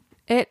amazing.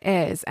 It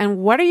is. And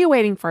what are you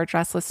waiting for,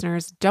 Dress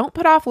listeners? Don't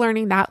put off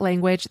learning that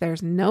language.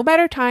 There's no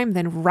better time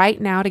than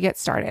right now to get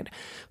started.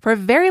 For a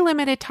very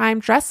limited time,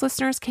 Dress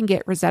listeners can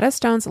get Rosetta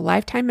Stone's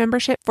lifetime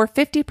membership for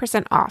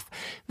 50% off.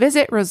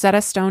 Visit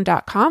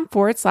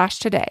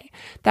rosettastone.com/today.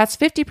 That's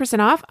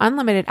 50% off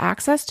unlimited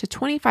access to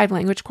 25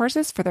 language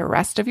courses for the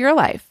rest of your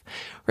life.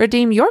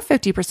 Redeem your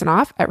 50%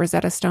 off at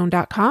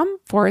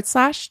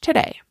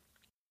rosettastone.com/today.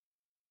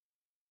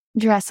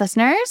 Dress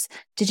listeners,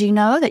 did you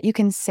know that you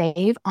can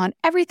save on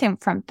everything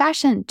from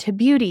fashion to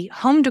beauty,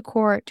 home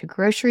decor to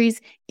groceries,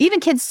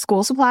 even kids'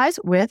 school supplies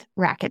with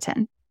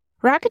Rakuten?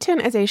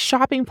 Rakuten is a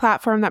shopping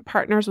platform that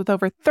partners with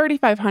over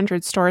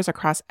 3,500 stores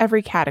across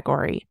every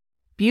category.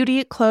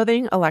 Beauty,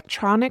 clothing,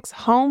 electronics,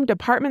 home,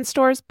 department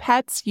stores,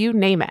 pets, you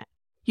name it.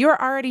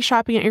 You're already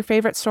shopping at your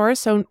favorite stores,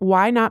 so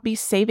why not be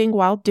saving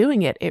while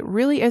doing it? It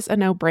really is a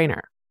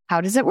no-brainer. How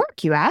does it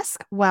work, you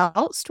ask?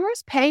 Well,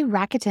 stores pay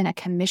Rakuten a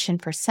commission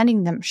for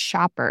sending them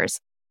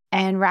shoppers,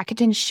 and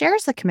Rakuten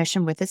shares the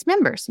commission with its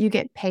members. You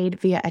get paid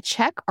via a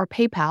check or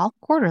PayPal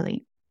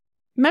quarterly.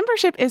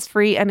 Membership is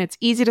free and it's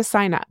easy to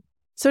sign up.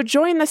 So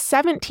join the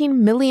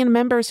 17 million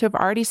members who have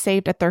already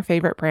saved at their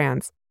favorite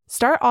brands.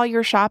 Start all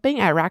your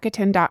shopping at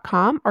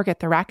Rakuten.com or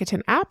get the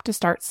Rakuten app to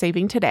start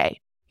saving today.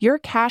 Your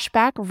cash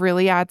back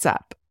really adds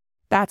up.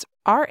 That's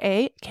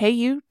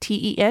rakuten.com.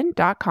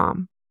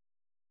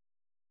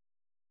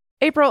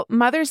 April,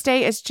 Mother's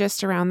Day is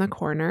just around the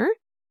corner.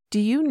 Do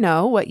you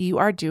know what you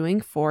are doing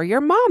for your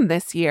mom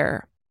this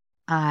year?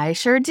 I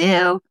sure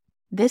do.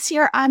 This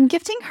year, I'm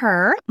gifting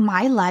her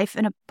My Life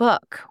in a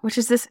Book, which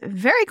is this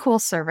very cool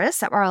service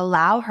that will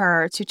allow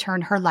her to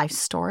turn her life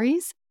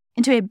stories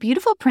into a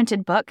beautiful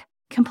printed book,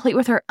 complete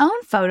with her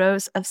own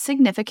photos of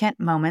significant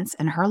moments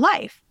in her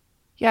life.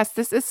 Yes,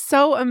 this is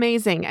so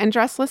amazing. And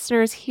Dress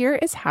listeners, here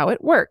is how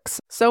it works.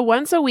 So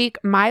once a week,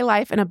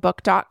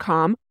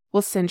 mylifeinabook.com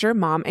will send your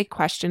mom a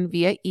question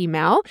via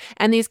email.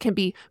 And these can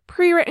be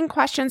pre-written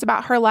questions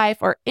about her life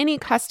or any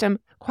custom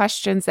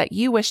questions that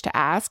you wish to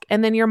ask.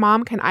 And then your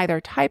mom can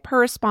either type her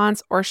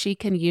response or she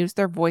can use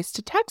their voice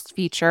to text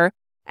feature.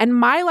 And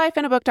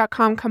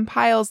mylifeinabook.com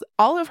compiles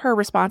all of her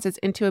responses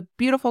into a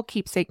beautiful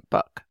keepsake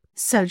book.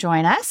 So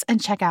join us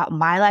and check out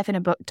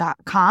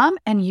mylifeinabook.com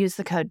and use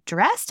the code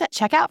DRESSED at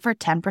checkout for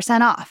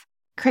 10% off.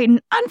 Create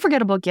an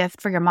unforgettable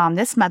gift for your mom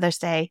this Mother's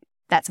Day.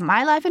 That's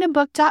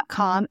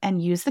mylifeinabook.com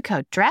and use the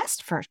code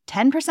DRESSED for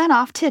 10%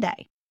 off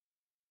today.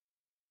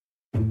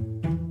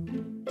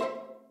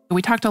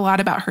 We talked a lot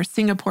about her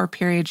Singapore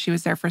period. She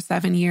was there for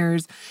 7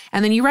 years.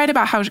 And then you write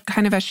about how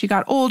kind of as she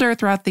got older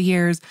throughout the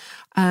years,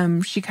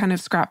 she kind of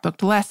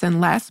scrapbooked less and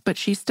less, but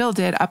she still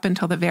did up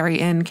until the very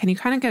end. Can you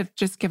kind of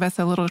just give us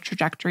a little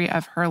trajectory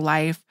of her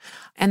life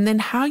and then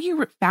how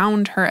you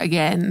found her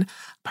again?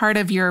 Part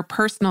of your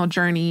personal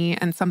journey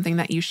and something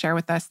that you share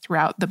with us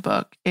throughout the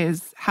book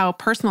is how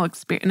personal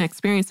an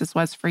experience this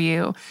was for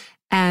you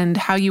and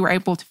how you were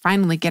able to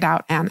finally get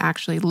out and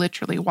actually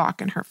literally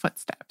walk in her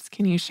footsteps.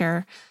 Can you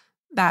share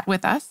that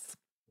with us?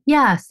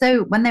 Yeah.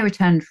 So when they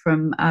returned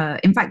from,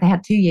 in fact, they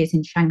had 2 years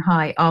in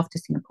Shanghai after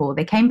Singapore.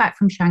 They came back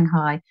from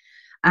Shanghai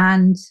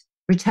and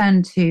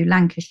returned to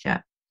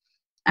Lancashire.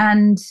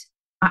 And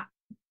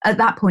at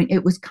that point,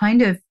 it was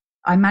kind of,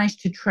 I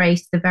managed to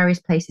trace the various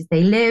places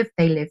they lived.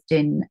 They lived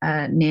in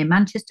near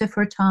Manchester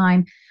for a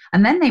time.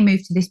 And then they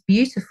moved to this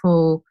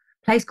beautiful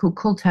place called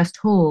Colthurst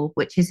Hall,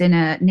 which is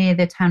near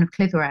the town of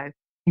Clitheroe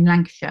in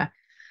Lancashire.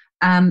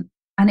 And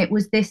it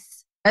was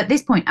this, at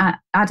this point,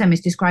 Adam is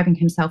describing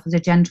himself as a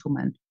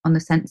gentleman on the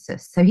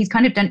census. So he's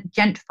kind of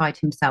gentrified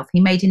himself. He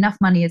made enough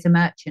money as a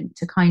merchant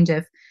to kind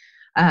of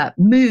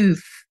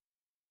move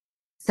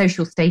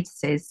social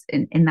statuses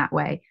in that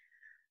way.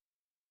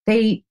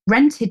 They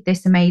rented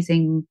this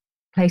amazing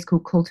place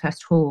called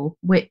Colthurst Hall,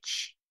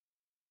 which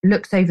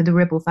looks over the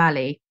Ribble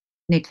Valley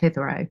near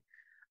Clitheroe.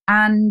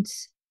 And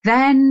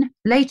then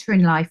later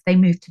in life, they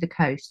moved to the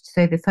coast.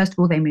 So first of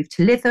all, they moved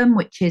to Lytham,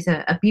 which is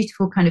a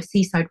beautiful kind of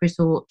seaside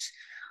resort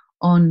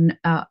on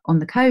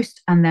the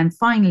coast. And then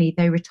finally,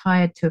 they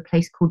retired to a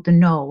place called the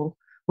Knoll,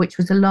 which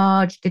was a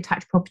large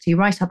detached property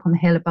right up on the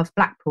hill above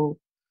Blackpool,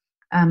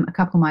 a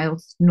couple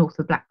miles north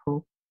of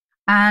Blackpool.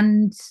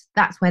 And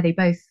that's where they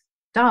both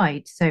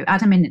died. So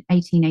Adam in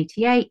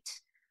 1888,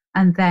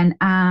 and then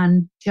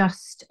Anne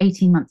just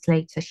 18 months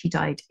later, she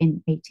died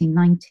in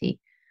 1890.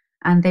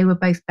 And they were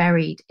both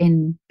buried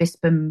in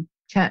Bispam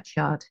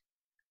churchyard.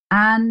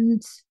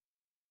 And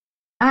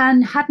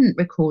Anne hadn't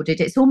recorded.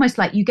 It's almost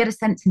like you get a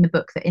sense in the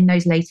book that in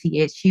those later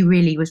years, she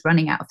really was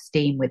running out of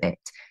steam with it.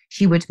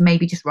 She would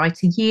maybe just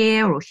write a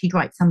year or she'd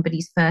write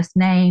somebody's first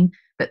name,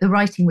 but the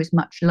writing was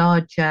much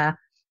larger.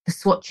 The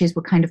swatches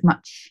were kind of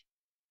much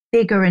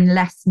bigger and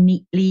less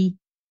neatly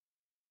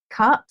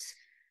cut.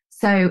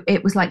 So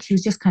it was like she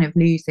was just kind of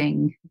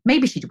losing.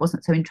 Maybe she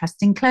wasn't so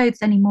interested in clothes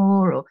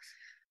anymore,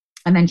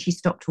 and then she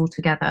stopped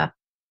altogether.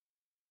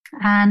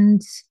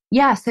 And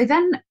yeah, so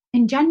then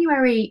in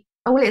January,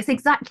 it's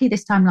exactly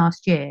this time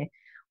last year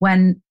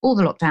when all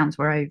the lockdowns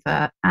were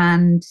over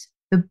and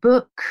the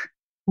book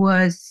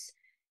was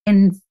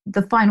in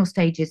the final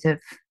stages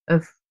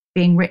of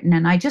being written.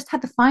 And I just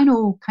had the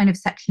final kind of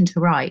section to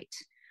write.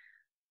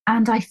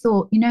 And I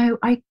thought,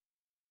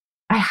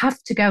 I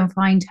have to go and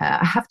find her.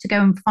 I have to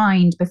go and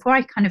find, before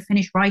I kind of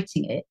finish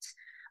writing it,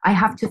 I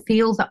have to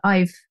feel that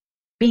I've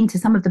been to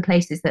some of the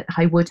places that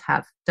I would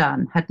have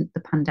done hadn't the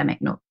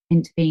pandemic not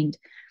intervened.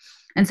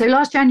 And so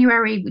last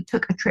January, we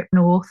took a trip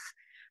north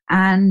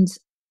and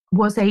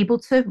was able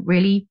to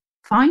really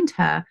find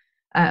her.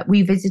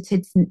 We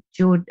visited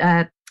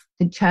the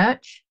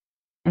church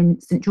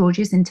in St.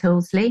 George's in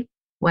Tyldesley,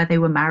 where they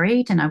were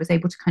married. And I was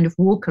able to kind of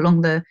walk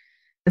along the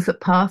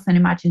footpath and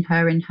imagine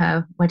her in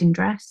her wedding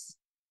dress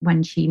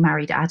when she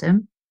married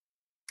Adam.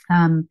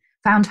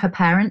 Found her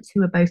parents,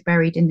 who were both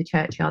buried in the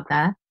churchyard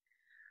there.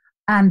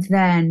 And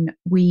then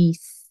we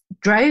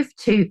drove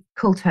to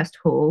Colthurst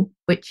Hall,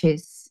 which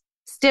is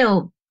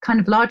still kind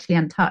of largely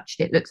untouched.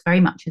 It looks very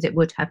much as it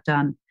would have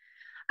done.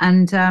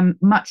 And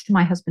much to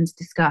my husband's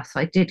disgust,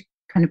 I did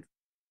kind of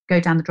go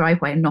down the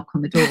driveway and knock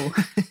on the door.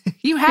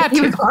 You had to.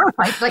 He was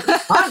horrified, like,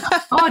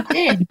 oh,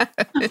 did.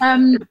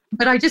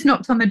 But I just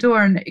knocked on the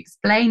door and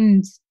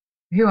explained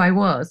who I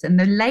was. And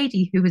the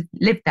lady who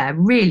lived there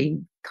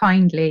really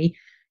kindly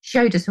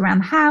showed us around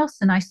the house.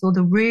 And I saw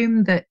the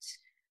room that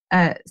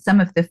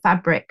some of the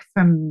fabric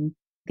from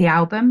the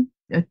album,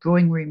 a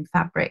drawing room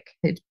fabric,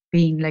 had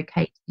been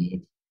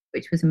located,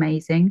 which was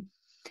amazing.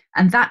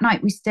 And that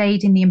night we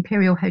stayed in the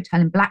Imperial Hotel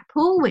in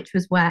Blackpool, which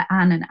was where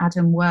Anne and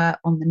Adam were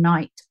on the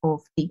night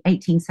of the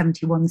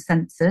 1871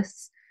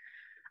 census.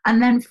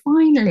 And then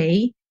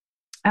finally,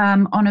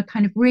 on a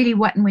kind of really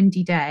wet and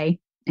windy day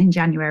in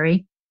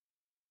January,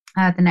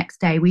 the next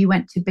day, we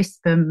went to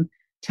Bispam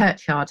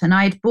churchyard, and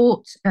I had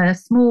bought a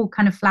small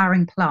kind of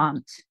flowering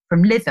plant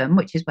from Lytham,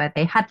 which is where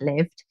they had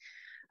lived.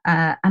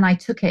 And I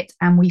took it,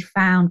 and we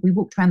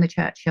walked around the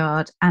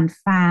churchyard and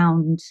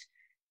found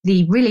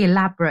the really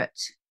elaborate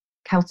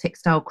Celtic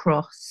style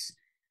cross,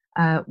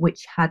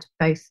 which had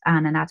both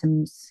Anne and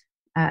Adam's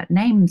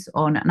names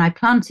on. And I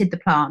planted the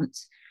plant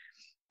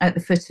at the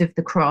foot of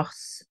the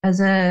cross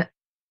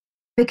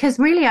because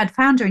really I'd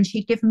found her and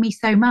she'd given me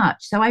so much.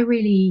 So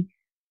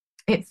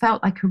it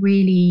felt like a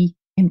really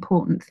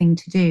important thing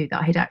to do,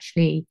 that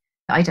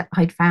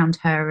I'd found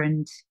her,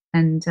 and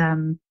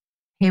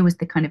here was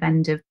the kind of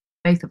end of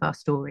both of our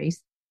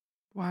stories.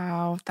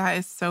 Wow, that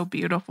is so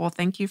beautiful.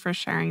 Thank you for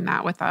sharing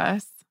that with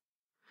us.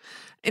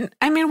 And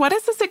I mean, what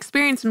does this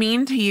experience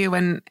mean to you,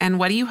 and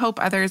what do you hope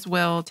others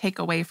will take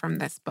away from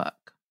this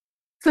book?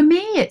 For me,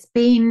 it's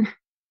been,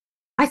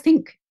 I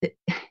think,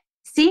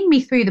 seeing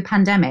me through the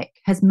pandemic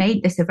has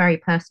made this a very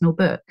personal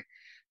book,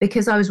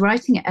 because I was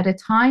writing it at a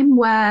time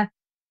where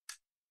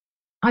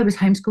I was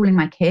homeschooling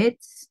my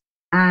kids,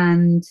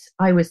 and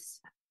I was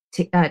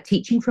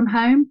teaching from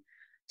home,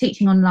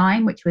 teaching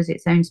online, which was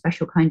its own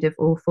special kind of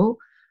awful.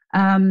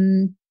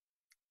 And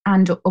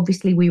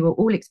obviously we were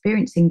all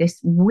experiencing this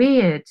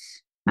weird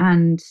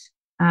and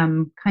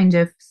kind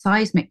of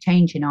seismic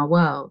change in our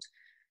world.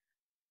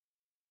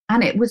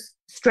 And it was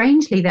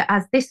strangely that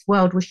as this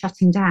world was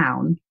shutting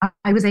down,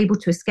 I was able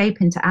to escape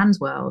into Anne's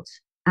world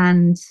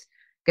and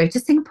go to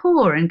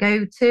Singapore and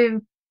go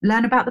to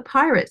learn about the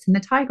pirates and the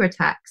tiger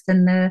attacks.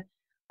 And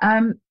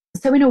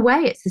so in a way,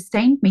 it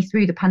sustained me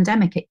through the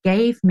pandemic. It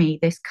gave me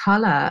this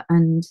color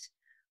and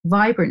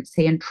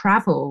vibrancy and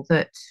travel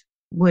that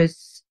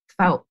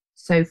felt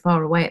so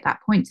far away at that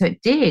point. So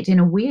it did, in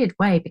a weird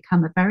way,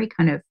 become a very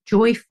kind of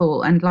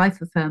joyful and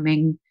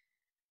life-affirming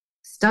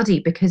study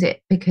because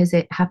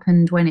it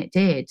happened when it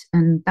did,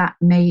 and that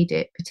made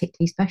it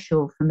particularly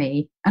special for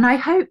me. And I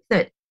hope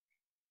that,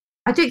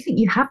 I don't think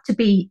you have to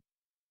be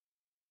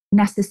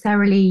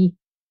necessarily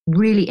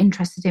really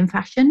interested in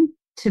fashion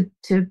to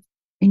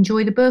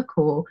enjoy the book,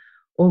 or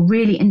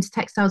really into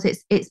textiles.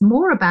 It's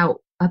more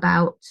about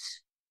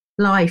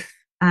life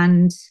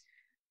and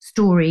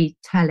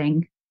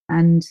storytelling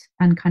and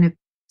kind of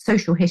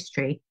social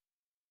history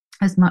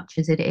as much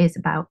as it is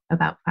about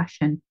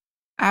fashion.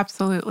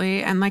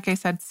 Absolutely. And like I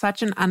said,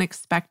 such an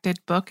unexpected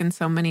book in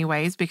so many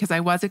ways, because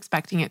I was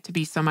expecting it to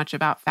be so much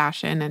about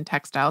fashion and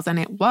textiles, and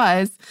it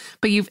was,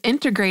 but you've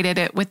integrated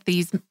it with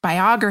these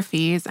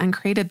biographies and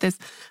created this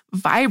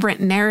vibrant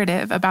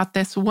narrative about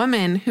this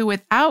woman who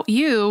without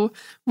you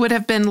would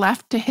have been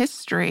left to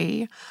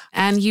history.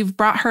 And you've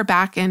brought her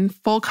back in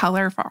full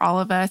color for all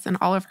of us and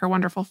all of her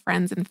wonderful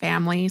friends and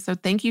family. So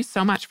thank you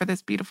so much for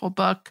this beautiful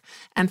book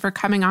and for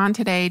coming on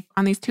today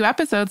on these 2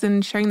 episodes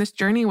and sharing this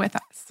journey with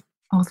us.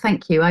 Oh,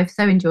 thank you. I've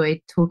so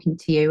enjoyed talking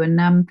to you.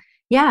 And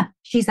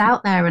she's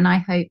out there, and I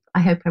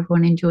hope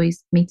everyone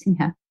enjoys meeting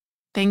her.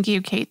 Thank you,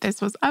 Kate.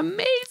 This was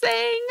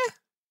amazing.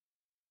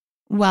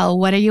 Well,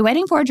 what are you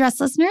waiting for,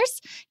 Dress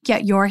listeners?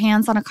 Get your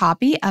hands on a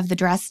copy of The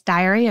Dress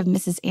Diary of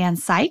Mrs. Anne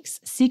Sykes,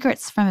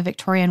 Secrets from a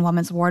Victorian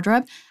Woman's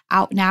Wardrobe,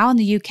 out now in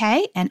the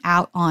UK and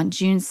out on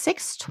June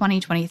 6,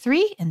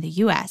 2023 in the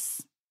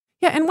US.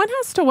 Yeah, and one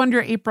has to wonder,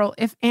 April,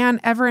 if Anne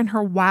ever in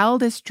her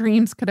wildest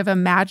dreams could have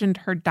imagined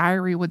her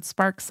diary would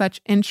spark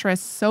such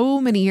interest so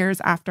many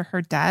years after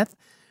her death.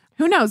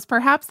 Who knows?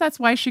 Perhaps that's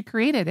why she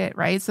created it,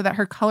 right? So that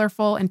her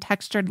colorful and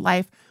textured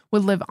life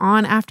would live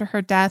on after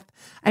her death.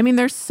 I mean,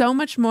 there's so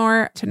much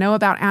more to know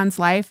about Anne's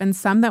life, and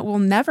some that we'll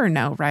never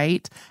know,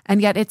 right? And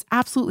yet it's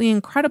absolutely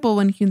incredible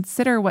when you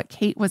consider what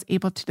Kate was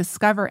able to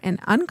discover and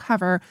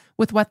uncover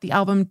with what the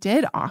album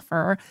did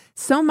offer,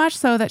 so much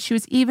so that she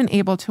was even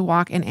able to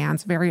walk in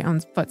Anne's very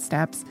own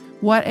footsteps.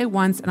 What a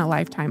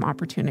once-in-a-lifetime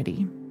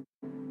opportunity.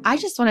 I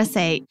just want to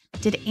say,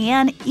 did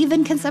Anne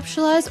even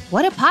conceptualize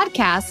what a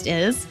podcast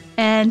is?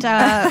 And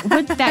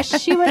that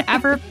she would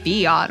ever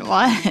be on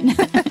one?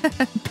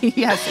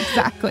 Yes,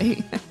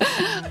 exactly.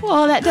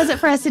 Well, that does it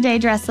for us today,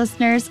 Dress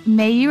listeners.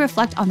 May you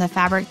reflect on the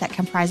fabric that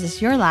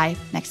comprises your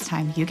life next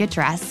time you get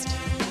dressed.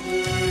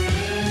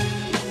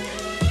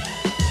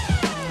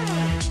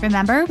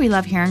 Remember, we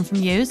love hearing from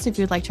you, so if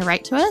you'd like to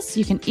write to us,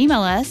 you can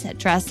email us at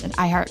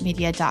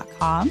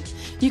dress@iheartmedia.com.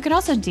 You can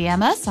also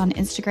DM us on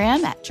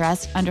Instagram at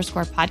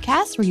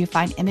dress_podcast, where you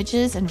find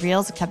images and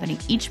reels accompanying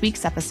each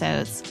week's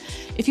episodes.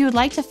 If you would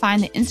like to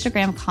find the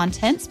Instagram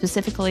content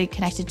specifically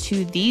connected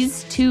to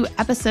these 2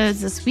 episodes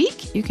this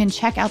week, you can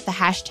check out the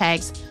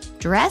hashtags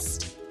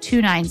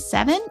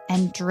dressed297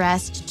 and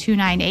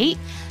dressed298.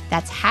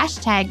 That's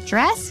hashtag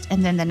dressed,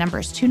 and then the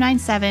numbers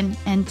 297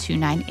 and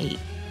 298.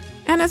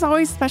 And as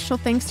always, special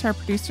thanks to our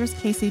producers,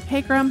 Casey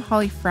Pegram,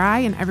 Holly Fry,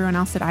 and everyone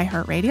else at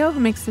iHeartRadio who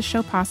makes the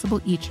show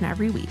possible each and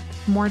every week.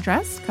 More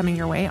Dress coming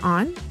your way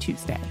on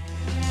Tuesday.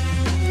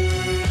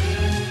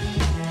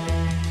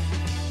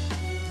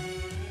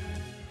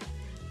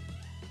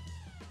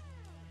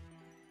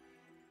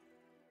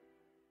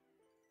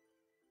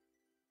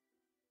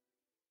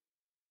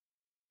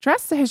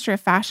 Dress the History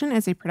of Fashion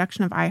is a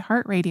production of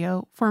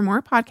iHeartRadio. For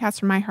more podcasts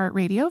from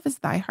iHeartRadio,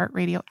 visit the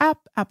iHeartRadio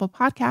app, Apple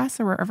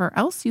Podcasts, or wherever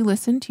else you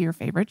listen to your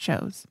favorite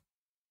shows.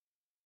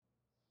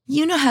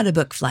 You know how to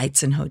book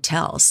flights and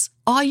hotels.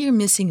 All you're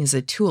missing is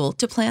a tool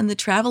to plan the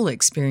travel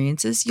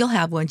experiences you'll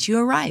have once you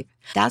arrive.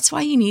 That's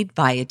why you need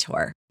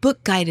Viator.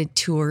 Book guided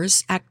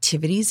tours,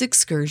 activities,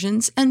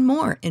 excursions, and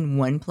more in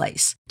one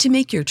place to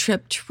make your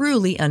trip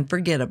truly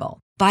unforgettable.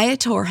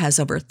 Viator has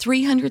over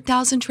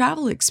 300,000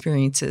 travel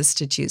experiences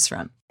to choose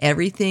from.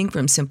 Everything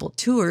from simple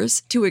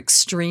tours to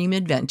extreme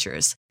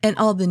adventures and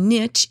all the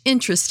niche,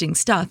 interesting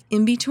stuff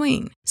in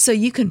between. So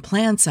you can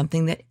plan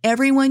something that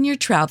everyone you're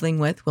traveling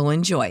with will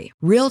enjoy.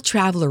 Real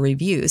traveler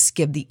reviews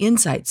give the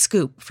inside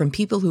scoop from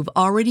people who've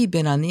already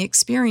been on the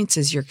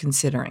experiences you're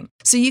considering.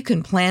 So you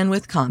can plan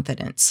with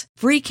confidence.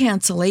 Free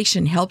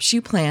cancellation helps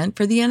you plan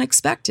for the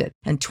unexpected.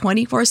 And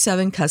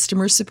 24/7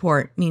 customer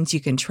support means you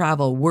can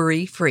travel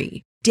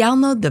worry-free.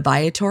 Download the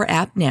Viator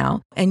app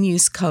now and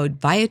use code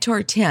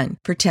Viator10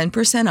 for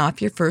 10%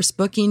 off your first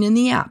booking in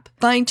the app.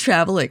 Find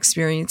travel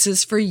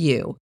experiences for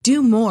you.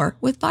 Do more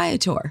with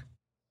Viator.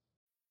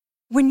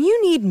 When you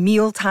need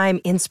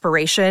mealtime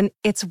inspiration,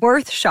 it's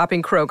worth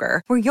shopping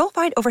Kroger, where you'll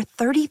find over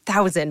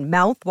 30,000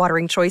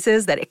 mouth-watering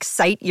choices that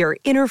excite your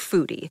inner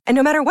foodie. And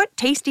no matter what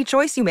tasty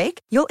choice you make,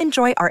 you'll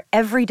enjoy our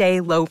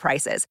everyday low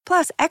prices,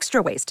 plus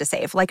extra ways to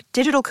save, like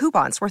digital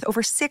coupons worth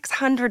over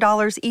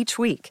 $600 each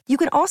week. You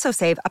can also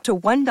save up to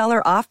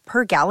 $1 off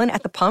per gallon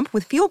at the pump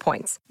with fuel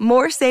points.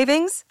 More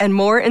savings and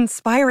more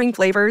inspiring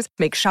flavors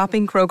make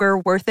shopping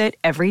Kroger worth it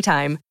every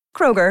time.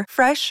 Kroger,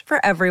 fresh for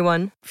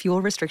everyone.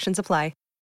 Fuel restrictions apply.